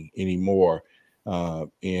anything anymore.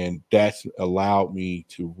 And that's allowed me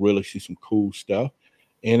to really see some cool stuff.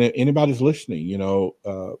 And if anybody's listening,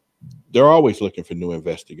 they're always looking for new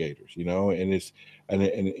investigators, and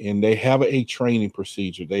and they have a training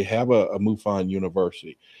procedure. They have a MUFON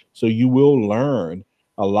university, so you will learn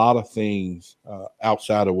a lot of things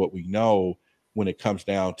outside of what we know when it comes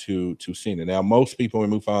down to seeing it. Now, most people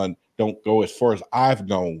in MUFON don't go as far as I've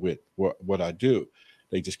gone with what I do.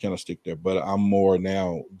 They just kind of stick there. But I'm more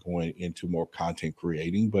now going into more content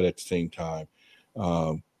creating, but at the same time,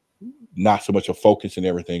 um, not so much a focus and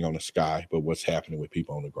everything on the sky, but what's happening with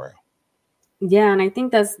people on the ground. Yeah, and I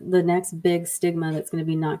think that's the next big stigma that's going to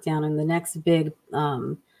be knocked down, and the next big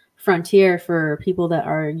frontier for people that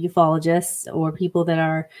are ufologists or people that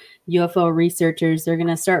are UFO researchers. They're going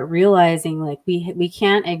to start realizing like we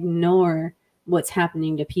can't ignore what's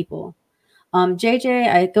happening to people. JJ,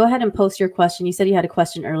 I go ahead and post your question. You said you had a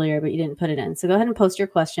question earlier, but you didn't put it in. So go ahead and post your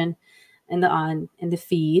question in the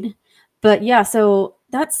feed. But yeah, so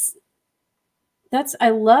that's I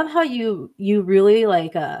love how you really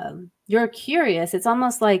like you're curious. It's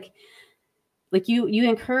almost like you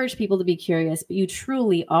encourage people to be curious, but you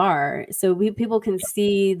truly are. So people can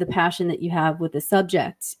see the passion that you have with the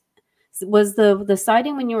subject. Was the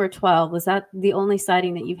sighting when you were 12, was that the only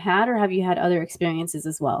sighting that you've had, or have you had other experiences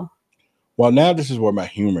as well? Well, now this is where my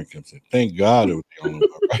humor comes in. Thank God it was the only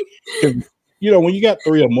one, right? 'Cause, when you got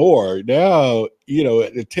three or more, now,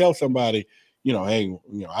 to tell somebody, hey,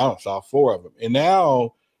 I saw four of them. And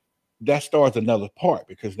now that starts another part,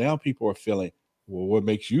 because now people are feeling, well, what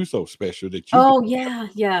makes you so special that you can Oh yeah,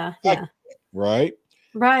 yeah, like yeah. that, right?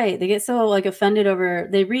 Right. They get so like offended over,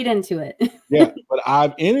 they read into it. Yeah. But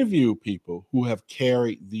I've interviewed people who have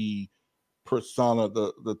carried the persona,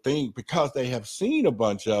 the thing, because they have seen a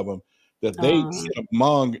bunch of them, that they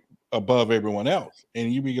sit above everyone else.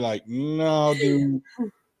 And you be like, no, dude,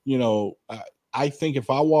 I think if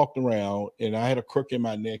I walked around and I had a crook in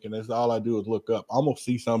my neck and that's all I do is look up, I'm gonna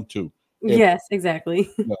see some too. And, Yes, exactly.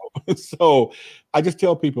 so I just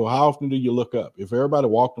tell people, how often do you look up? If everybody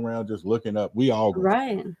walked around just looking up, we all gonna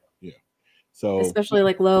Right. yeah. So Especially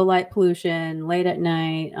like low light pollution, late at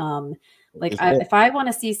night. Like if I want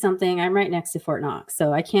to see something, I'm right next to Fort Knox,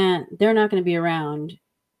 so I can't. They're not going to be around,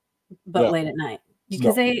 but late at night,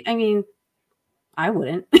 because I mean, I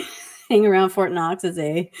wouldn't hang around Fort Knox as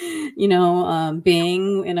a,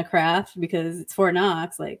 being in a craft because it's Fort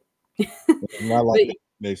Knox. Like, not like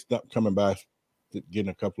they stop coming by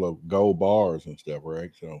getting a couple of gold bars and stuff,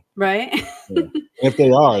 right? So right. Yeah. If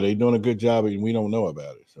they are, they're doing a good job and we don't know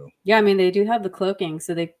about it. So yeah, I mean, they do have the cloaking,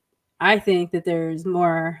 so I think that there's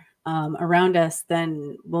more around us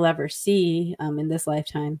than we'll ever see in this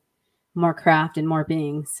lifetime. More craft and more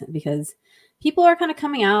beings, because people are kind of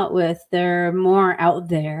coming out with they're more out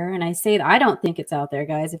there. And I say that I don't think it's out there,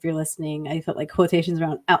 guys. If you're listening, I felt like quotations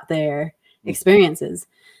around out there experiences,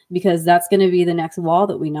 because that's going to be the next wall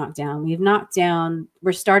that we knock down.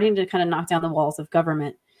 We're starting to kind of knock down the walls of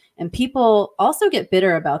government, and people also get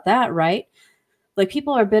bitter about that, right? Like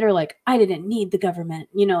people are bitter, like I didn't need the government,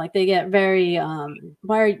 like they get very they're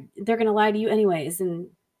going to lie to you anyways. And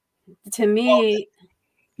to me,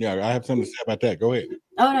 yeah, I have something to say about that. Go ahead.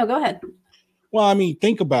 Oh no, go ahead. Well, I mean,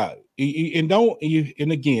 think about it,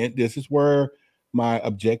 and again, this is where my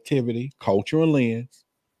objectivity, cultural lens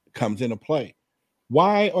comes into play.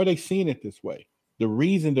 Why are they seeing it this way? The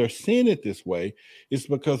reason they're seeing it this way is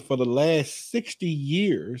because for the last 60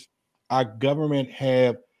 years, our government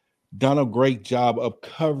have done a great job of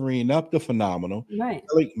covering up the phenomenon, Right.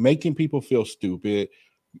 like making people feel stupid,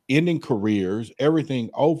 ending careers, everything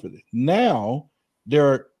over this. Now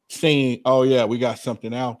they're saying, oh yeah, we got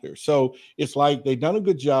something out there. So it's like they've done a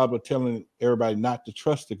good job of telling everybody not to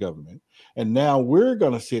trust the government. And now we're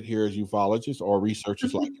going to sit here as ufologists or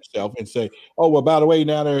researchers like yourself and say, oh, well, by the way,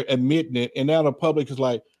 now they're admitting it. And now the public is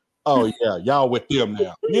like, oh yeah, y'all with them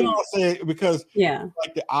now. You know what I'm saying? Because Yeah.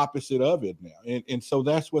 like the opposite of it now. And so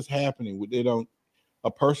that's what's happening. They don't,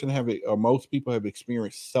 a person have it, or most people have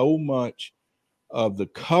experienced so much of the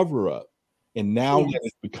cover up, and now that Yes.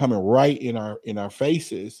 it's becoming right in our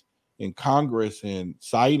faces in Congress, and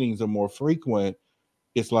sightings are more frequent.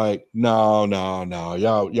 It's like, no, no, no,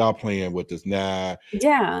 y'all playing with us now.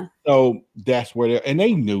 Yeah. So that's where they, and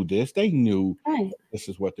they knew this. They knew Right. this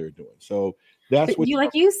is what they're doing. So that's But what you,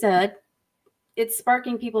 like you said, it's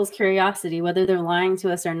sparking people's curiosity, whether they're lying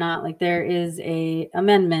to us or not. Like there is a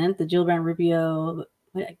amendment, the Gillibrand Rubio,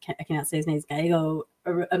 I cannot say his name, Gallego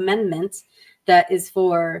amendment, that is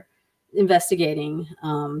for investigating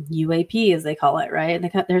UAP, as they call it, right?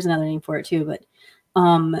 There's another name for it too, but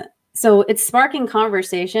so it's sparking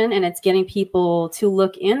conversation, and it's getting people to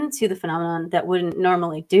look into the phenomenon that wouldn't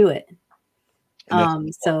normally do it.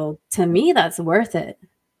 So to me, that's worth it.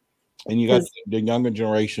 And you got the younger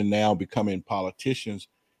generation now becoming politicians,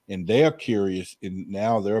 and they're curious, and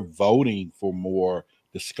now they're voting for more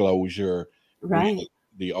disclosure. Right.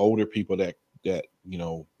 The older people that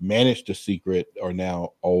manage the secret are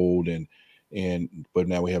now old, but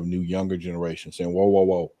now we have a new younger generation saying,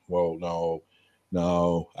 whoa,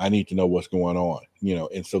 no, I need to know what's going on,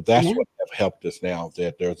 and so that's what have helped us now,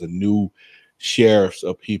 that there's a new sheriffs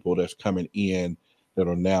of people that's coming in that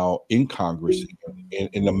are now in Congress. And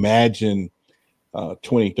imagine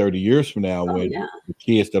 20, 30 years from now, when the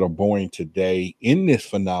kids that are born today in this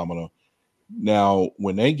phenomenon, now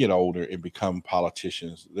when they get older and become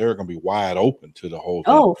politicians, they're going to be wide open to the whole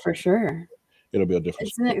thing. Oh, for sure. It'll be a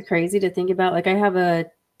different Isn't it crazy to think about? Like I have a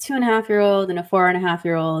 2.5-year-old and a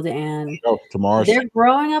 4.5-year-old, and they're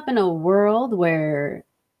growing up in a world where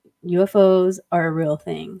UFOs are a real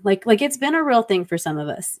thing. Like it's been a real thing for some of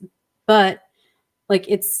us, but like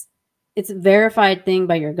it's a verified thing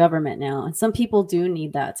by your government now. And some people do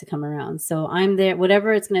need that to come around. So I'm there,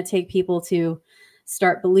 whatever it's going to take people to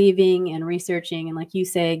start believing and researching. And like you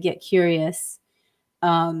say, get curious.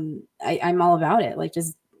 I'm all about it. Like,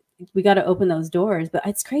 just, we got to open those doors. But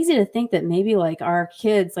it's crazy to think that maybe like our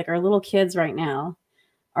kids, like our little kids right now,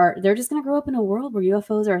 they're just going to grow up in a world where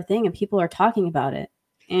UFOs are a thing and people are talking about it.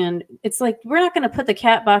 And it's like, we're not going to put the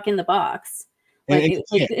cat back in the box. Like,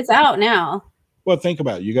 it's out now. Well, think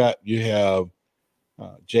about it. You have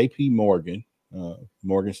J.P. Morgan,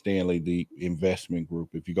 Morgan Stanley, the investment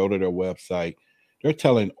group. If you go to their website, they're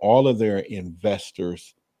telling all of their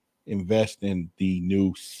investors invest in the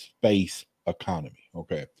new space economy.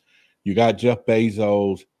 Okay, you got Jeff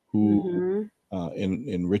Bezos, who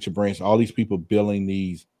and Richard Branson, all these people building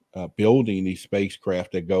these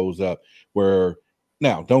spacecraft that goes up. Where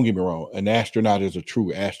now, don't get me wrong, an astronaut is a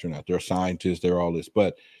true astronaut. They're scientists, they're all this,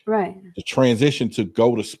 but the transition to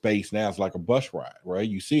go to space now is like a bus ride, right?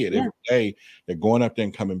 You see it every day. They're going up there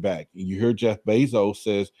and coming back. And you hear Jeff Bezos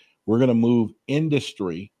says, we're going to move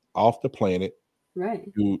industry off the planet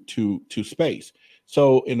to space.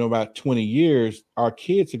 So in about 20 years, our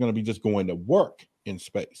kids are going to be just going to work in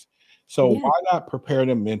space. So why not prepare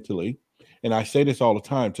them mentally? And I say this all the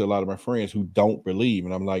time to a lot of my friends who don't believe.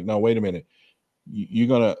 And I'm like, no, wait a minute.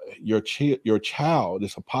 Your child,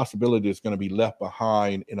 there's a possibility it's going to be left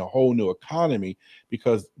behind in a whole new economy,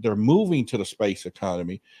 because they're moving to the space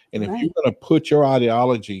economy. And if you're going to put your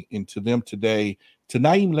ideology into them today, to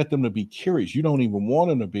not even let them to be curious, you don't even want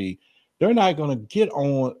them to be, they're not going to get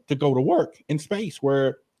on to go to work in space,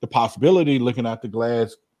 where the possibility, looking at the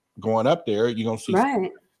glass going up there, you're going to see.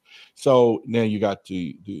 So now you got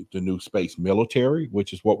the new space military,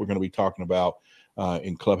 which is what we're going to be talking about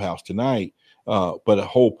in Clubhouse tonight. But the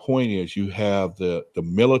whole point is, you have the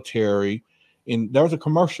military. And there was a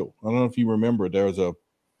commercial. I don't know if you remember. There was a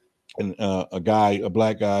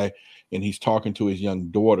black guy, and he's talking to his young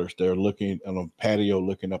daughters. They're looking on a patio,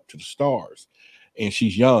 looking up to the stars, and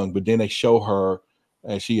she's young. But then they show her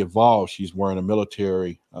as she evolves. She's wearing a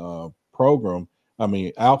military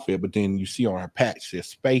outfit. But then you see on her patch says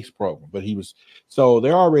space program. But so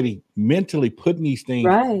they're already mentally putting these things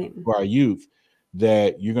for our youth,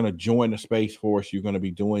 that you're going to join the Space Force, you're going to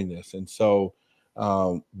be doing this. And so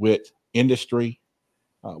with industry,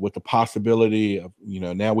 with the possibility of,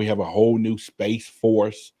 now we have a whole new Space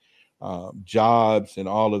Force, jobs and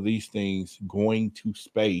all of these things going to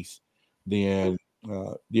space, then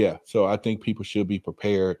so I think people should be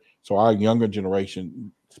prepared. So our younger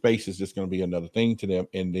generation, space is just going to be another thing to them.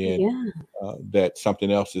 And then that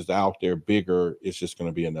something else is out there bigger, it's just going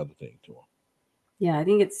to be another thing to them. Yeah, I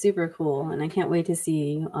think it's super cool, and I can't wait to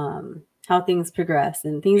see how things progress.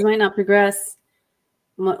 And things might not progress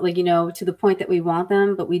like to the point that we want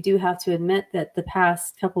them, but we do have to admit that the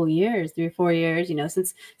past couple years, 3 or 4 years,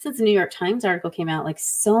 since the New York Times article came out, like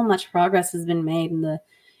so much progress has been made in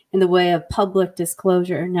the way of public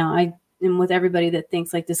disclosure. Now, I am with everybody that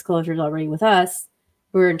thinks like disclosure is already with us.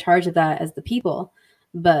 We're in charge of that as the people.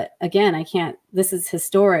 But again, I can't, this is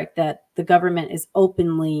historic that the government is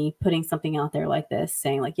openly putting something out there like this,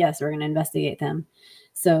 saying like, yes, we're going to investigate them.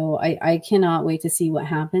 So I cannot wait to see what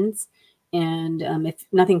happens. And if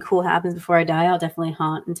nothing cool happens before I die, I'll definitely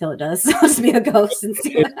haunt until it does. I'll just be a ghost and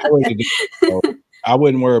see what happens. So I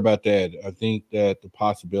wouldn't worry about that. I think that the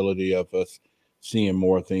possibility of us seeing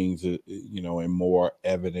more things, and more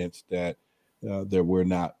evidence that we're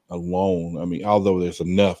not alone. I mean, although there's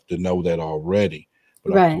enough to know that already,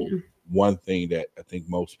 but I Right. think one thing that I think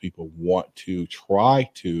most people want to try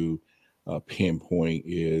to pinpoint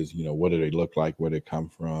is, what do they look like, where they come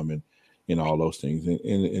from, and all those things,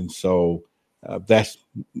 and so that's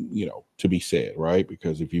to be said, right?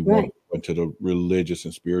 Because if you want Right. to go into the religious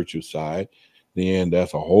and spiritual side, then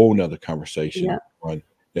that's a whole nother conversation Yeah. on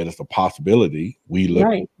that is a possibility we look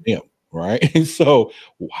Right. at them, right? And so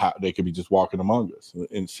how they could be just walking among us.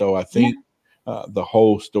 And so I Yeah. think the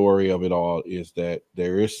whole story of it all is that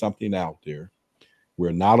there is something out there.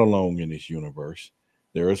 We're not alone in this universe.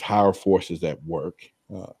 There is higher forces at work,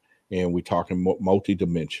 and we're talking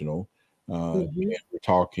multidimensional. And Hmm. we're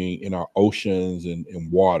talking in our oceans and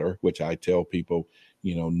water, which I tell people,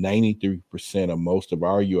 93% of most of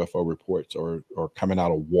our UFO reports are coming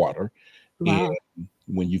out of water. And Wow.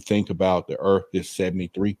 when you think about the Earth is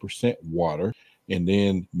 73% water, and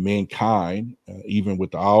then mankind, even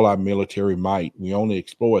with all our military might, we only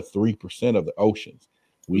explore 3% of the oceans.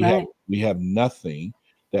 We have Right. we have nothing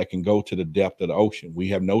that can go to the depth of the ocean. We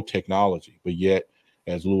have no technology, but yet,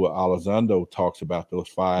 as Lua Elizondo talks about, those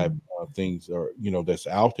five things are that's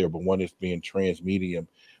out there, but one is being transmedium,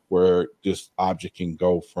 where this object can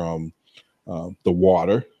go from the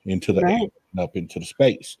water into the air Right. and up into the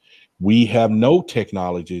space. We have no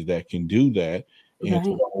technology that can do that. And Right.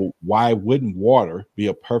 so why wouldn't water be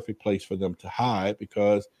a perfect place for them to hide?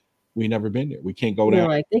 Because we never been there. We can't go They're down.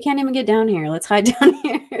 like, they can't even get down here. Let's hide down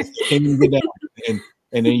here. Can't even get down.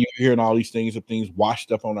 And then you're hearing all these things of things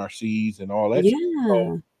washed up on our seas and all that stuff.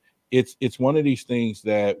 So Yeah. it's one of these things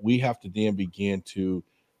that we have to then begin to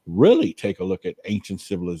really take a look at ancient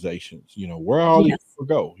civilizations. Where all these Yes. people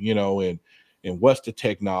go, and what's the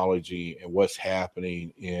technology and what's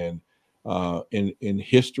happening. And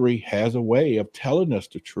history has a way of telling us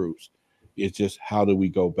the truth. It's just how do we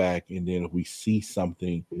go back, and then if we see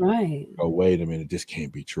something, Right. oh wait a minute, this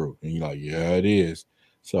can't be true, and you're like, yeah, it is.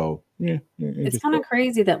 So yeah, it It's just kind of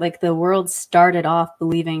crazy that like the world started off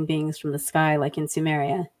believing beings from the sky, like in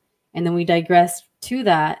Sumeria, and then we digressed to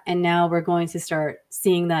that, and now we're going to start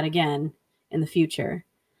seeing that again in the future.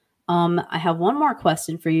 I have one more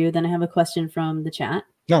question for you. Then I have a question from the chat.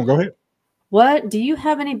 no, go ahead. What do you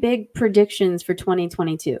have any big predictions for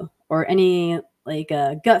 2022 or any like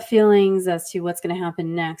gut feelings as to what's going to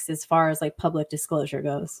happen next as far as like public disclosure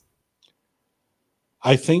goes?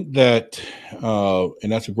 I think that,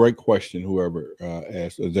 and that's a great question. Whoever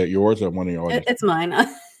asked, is that yours or one of your audience? It's mine.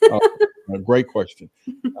 Oh, a great question.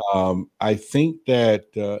 I think that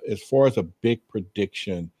as far as a big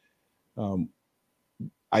prediction, um,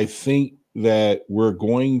 I think that we're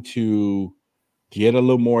going to get a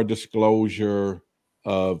little more disclosure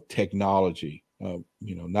of technology.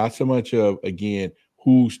 Not so much of, again,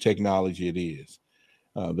 whose technology it is.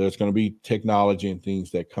 There's going to be technology and things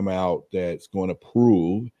that come out that's going to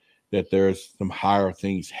prove that there's some higher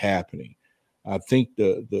things happening. I think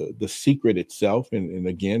the secret itself, and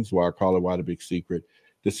again, is why I call it why the big secret.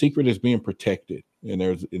 The secret is being protected, and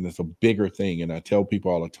it's a bigger thing. And I tell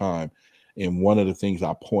people all the time, and one of the things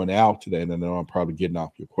I point out today, and I know I'm probably getting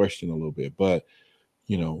off your question a little bit, but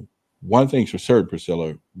one thing's for certain,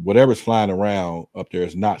 Priscilla, whatever's flying around up there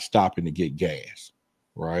is not stopping to get gas,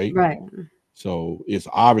 right? Right. So it's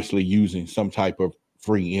obviously using some type of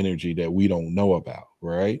free energy that we don't know about,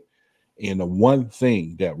 right? And the one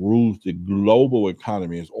thing that rules the global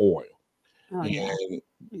economy is oil. Oh yeah. And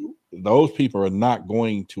those people are not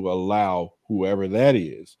going to allow whoever that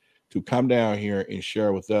is to come down here and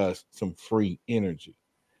share with us some free energy,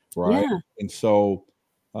 right? Yeah. And so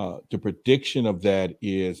the prediction of that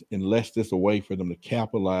is unless there's a way for them to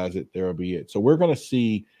capitalize it, there'll be it. So we're going to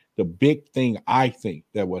see the big thing I think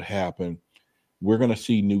that would happen. We're going to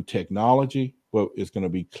see new technology, but it's going to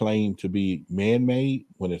be claimed to be man-made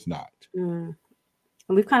when it's not. Mm.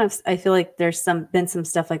 And we've kind of, I feel like there's been some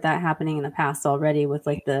stuff like that happening in the past already with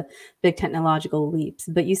like the big technological leaps.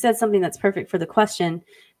 But you said something that's perfect for the question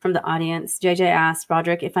from the audience. JJ asked,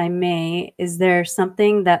 Roderick, if I may, is there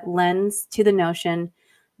something that lends to the notion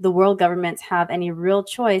the world governments have any real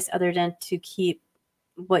choice other than to keep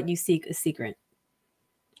what you seek a secret?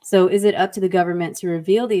 So is it up to the government to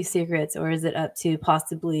reveal these secrets, or is it up to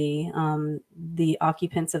possibly the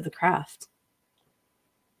occupants of the craft?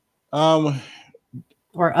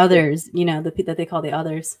 Or others, you know, that they call the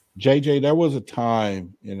others. JJ, there was a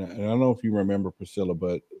time, and I don't know if you remember, Priscilla,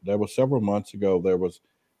 but there was several months ago,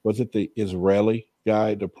 was it the Israeli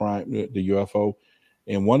guy, the UFO?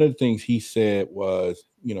 And one of the things he said was,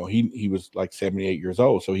 you know, he was like 78 years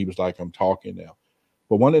old. So he was like, I'm talking now.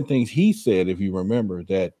 But one of the things he said, if you remember,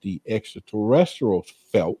 that the extraterrestrials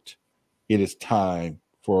felt it is time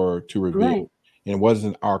to reveal. Right. And it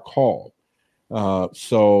wasn't our call.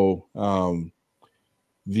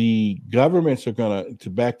 The governments are going to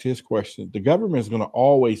back to his question, the government is going to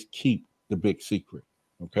always keep the big secret,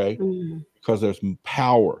 okay? Because there's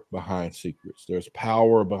power behind secrets. There's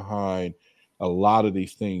power behind a lot of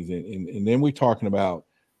these things. And then we're talking about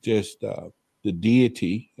just the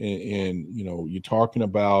deity and, you know, you're talking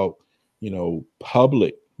about, you know,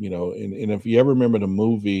 public, you know, and if you ever remember the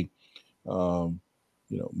movie, you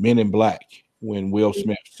know, Men in Black, when Will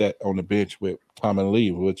Smith sat on the bench with Tommy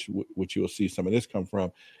Lee, which you'll see some of this come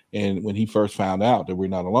from. And when he first found out that we're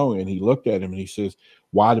not alone, and he looked at him and he says,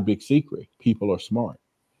 why the big secret? People are smart.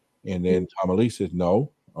 And then Tommy Lee says,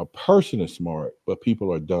 no, a person is smart, but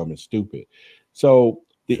people are dumb and stupid. So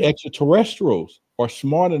the extraterrestrials are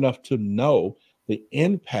smart enough to know the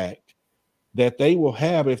impact that they will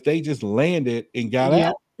have if they just landed and got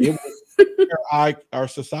out. It will tear our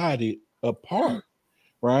society apart.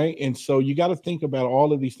 Right. And so you got to think about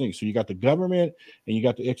all of these things. So you got the government and you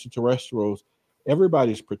got the extraterrestrials.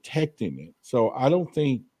 Everybody's protecting it. So I don't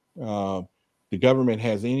think the government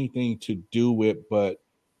has anything to do with but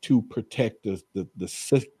to protect the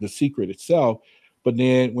secret itself. But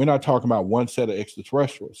then we're not talking about one set of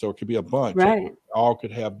extraterrestrials. So it could be a bunch. Right. All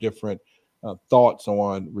could have different thoughts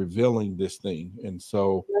on revealing this thing. And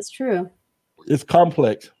so that's true. It's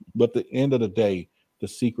complex, but at the end of the day, the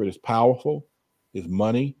secret is powerful. Is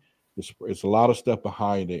money. It's a lot of stuff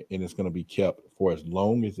behind it, and it's going to be kept for as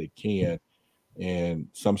long as it can. And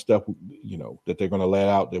some stuff, you know, that they're going to let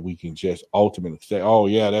out that we can just ultimately say, oh,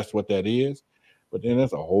 yeah, that's what that is. But then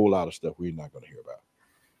there's a whole lot of stuff we're not going to hear about.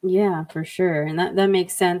 Yeah, for sure. And that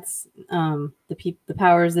makes sense. The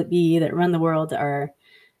powers that be that run the world are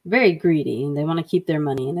very greedy, and they want to keep their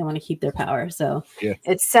money and they want to keep their power. So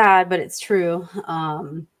It's sad, but it's true.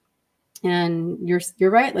 And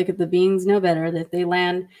you're right. Like, if the beings know better, that if they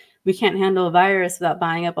land, we can't handle a virus without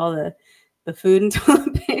buying up all the food and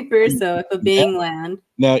toilet paper. So if a being land.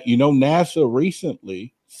 Now, you know, NASA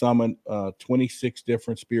recently summoned 26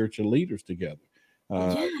 different spiritual leaders together.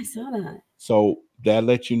 Yeah, I saw that. So that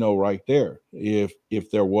lets you know right there, if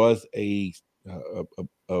there was a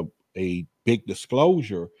big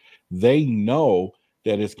disclosure, they know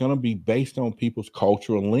that it's going to be based on people's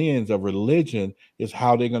cultural lens of religion is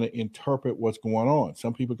how they're going to interpret what's going on.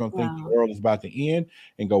 Some people are going to think the world is about to end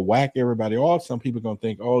and go whack everybody off. Some people are going to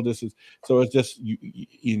think, oh, this is, so it's just,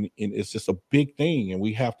 it's just a big thing. And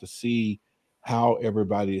we have to see how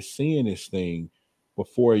everybody is seeing this thing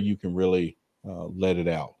before you can really let it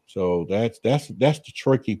out. So that's the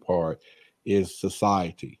tricky part, is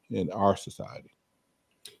society and our society.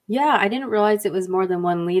 Yeah, I didn't realize it was more than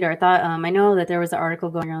one leader. I thought I know that there was an article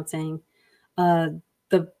going around saying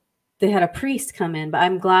they had a priest come in, but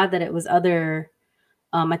I'm glad that it was other.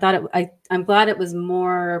 I'm glad it was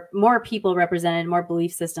more people represented, more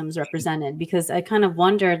belief systems represented, because I kind of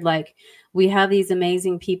wondered, like, we have these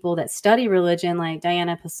amazing people that study religion, like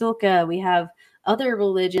Diana Pasulka. We have other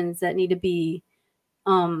religions that need to be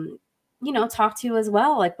talk to as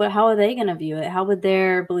well. Like, how are they going to view it? How would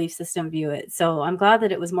their belief system view it? So I'm glad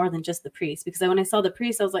that it was more than just the priest, because when I saw the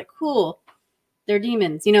priest, I was like, cool, they're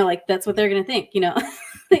demons, like that's what they're going to think,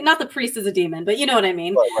 not the priest is a demon, but you know what I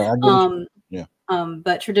mean? Yeah.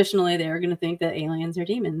 But traditionally they are going to think that aliens are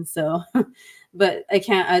demons. So, but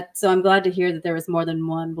so I'm glad to hear that there was more than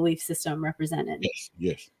one belief system represented.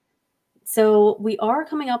 Yes. So we are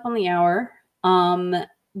coming up on the hour.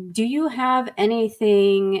 Do you have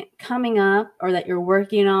anything coming up or that you're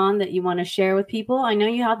working on that you want to share with people? I know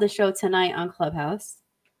you have the show tonight on Clubhouse,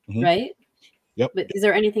 right? Yep. But is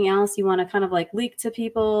there anything else you want to kind of like leak to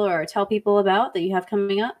people or tell people about that you have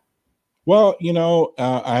coming up? Well,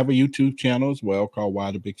 I have a YouTube channel as well called Why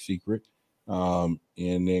the Big Secret. And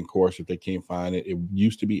then, of course, if they can't find it, it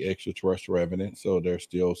used to be Extraterrestrial Evidence. So there's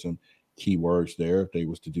still some keywords there if they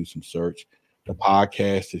was to do some search. The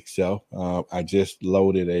podcast itself, I just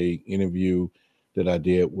loaded a interview that I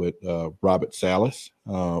did with Robert Salas,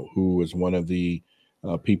 who is one of the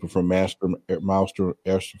people from Master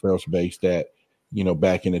Aerospace Base that,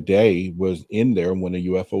 back in the day was in there when the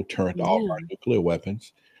UFO turned off our Yeah. nuclear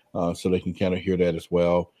weapons. So they can kind of hear that as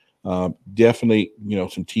well. Definitely,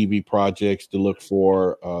 some TV projects to look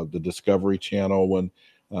for. The Discovery Channel, when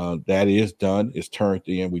that is done, is turned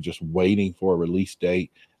in. We're just waiting for a release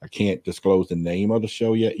date. I can't disclose the name of the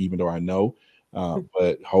show yet, even though I know.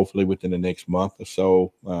 But hopefully within the next month or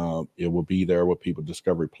so, it will be there with people.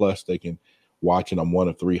 Discovery Plus, they can watch it. I'm one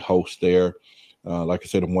of 3 hosts there. Like I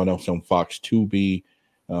said, one else on Fox 2B.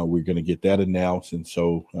 We're going to get that announced, and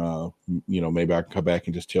so maybe I can come back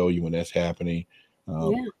and just tell you when that's happening.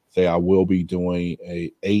 Yeah. Say I will be doing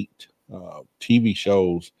 8 TV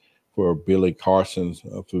shows for Billy Carson's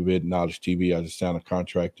Forbidden Knowledge TV. I just signed a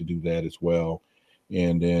contract to do that as well,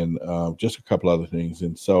 and then just a couple other things.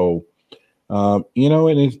 And so, and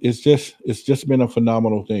it's just been a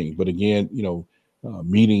phenomenal thing. But again,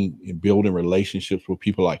 meeting and building relationships with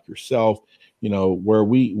people like yourself, where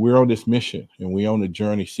we're on this mission and we're on a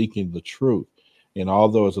journey seeking the truth. And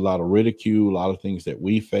although there's a lot of ridicule, a lot of things that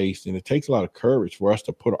we face, and it takes a lot of courage for us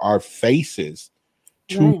to put our faces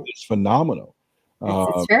to this phenomenal.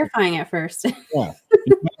 It's terrifying at first. Yeah,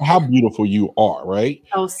 how beautiful you are, right?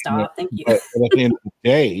 Oh, stop! Thank you. But at the end of the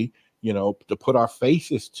day, to put our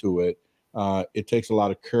faces to it, it takes a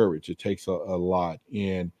lot of courage. It takes a lot,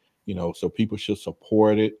 and so people should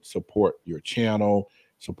support it, support your channel,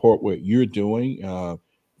 support what you're doing.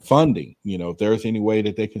 Funding, if there's any way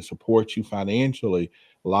that they can support you financially.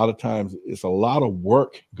 A lot of times it's a lot of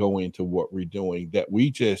work go into what we're doing, that we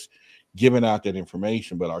just giving out that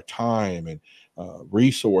information, but our time and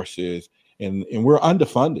resources, and we're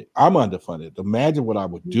underfunded. I'm underfunded. Imagine what I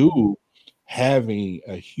would do having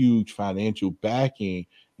a huge financial backing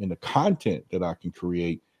in the content that I can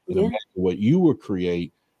create, and imagine what you would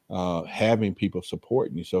create, having people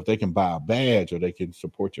supporting you. So if they can buy a badge, or they can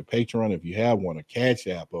support your Patreon if you have one, a Cash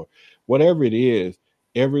App, or whatever it is,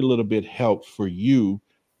 every little bit helps for you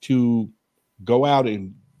to go out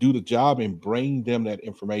and do the job and bring them that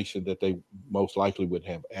information that they most likely would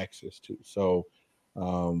have access to. So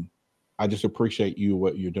I just appreciate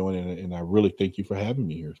what you're doing, and I really thank you for having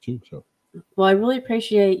me here too. So. Well, I really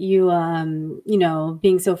appreciate you,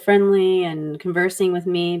 being so friendly and conversing with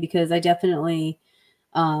me, because I definitely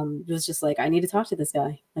was just like, I need to talk to this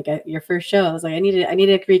guy. Like your first show, I was like, I need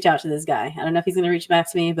to reach out to this guy. I don't know if he's going to reach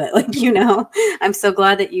back to me, but I'm so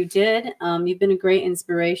glad that you did. You've been a great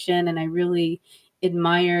inspiration, and I really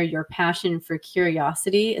admire your passion for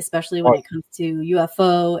curiosity, especially when it comes to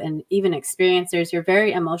UFO and even experiencers. You're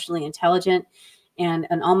very emotionally intelligent, and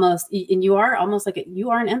you are almost like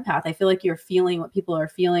you are an empath. I feel like you're feeling what people are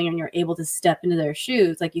feeling, and you're able to step into their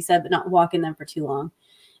shoes, like you said, but not walk in them for too long.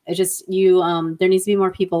 It's just there needs to be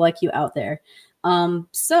more people like you out there.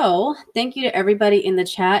 So thank you to everybody in the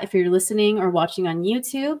chat. If you're listening or watching on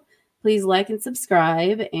YouTube, please like and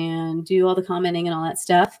subscribe and do all the commenting and all that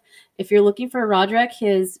stuff. If you're looking for Roderick,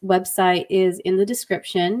 his website is in the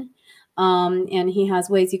description. And he has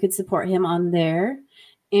ways you could support him on there.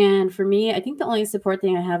 And for me, I think the only support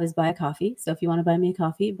thing I have is buy a coffee. So if you want to buy me a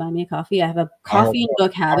coffee, buy me a coffee. I have a coffee and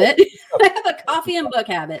book habit. I have a coffee and book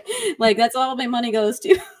habit. Like that's all my money goes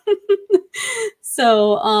to.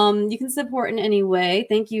 So you can support in any way.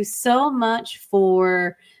 Thank you so much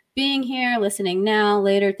for being here, listening now,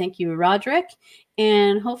 later. Thank you, Roderick.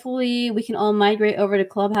 And hopefully we can all migrate over to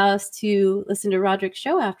Clubhouse to listen to Roderick's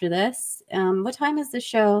show after this. What time is the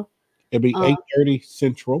show? It'll be 8:30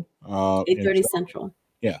 Central. 8:30 Central.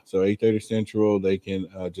 Yeah, so 8:30 Central, they can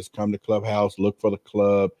just come to Clubhouse, look for the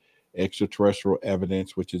club, Extraterrestrial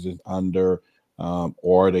Evidence, which is under,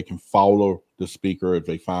 or they can follow the speaker. If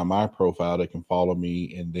they find my profile, they can follow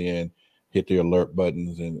me and then hit the alert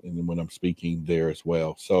buttons and when I'm speaking there as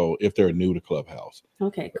well. So if they're new to Clubhouse.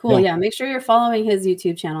 Okay, cool. Yeah, make sure you're following his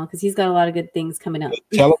YouTube channel, because he's got a lot of good things coming up.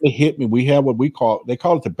 Tell them to hit me. We have what they call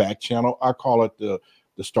it the back channel. I call it the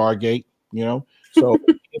Stargate, So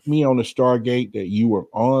hit me on the Stargate that you were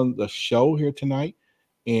on the show here tonight,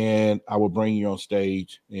 and I will bring you on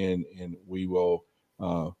stage, and we will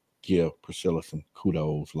give Priscilla some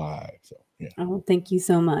kudos live. So yeah. Oh, thank you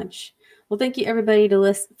so much. Well, thank you everybody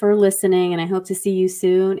for listening, and I hope to see you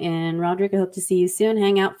soon. And Roderick, I hope to see you soon.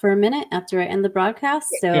 Hang out for a minute after I end the broadcast,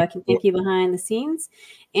 so I can thank you behind the scenes.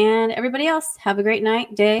 And everybody else, have a great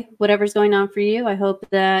night, day, whatever's going on for you. I hope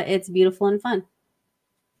that it's beautiful and fun.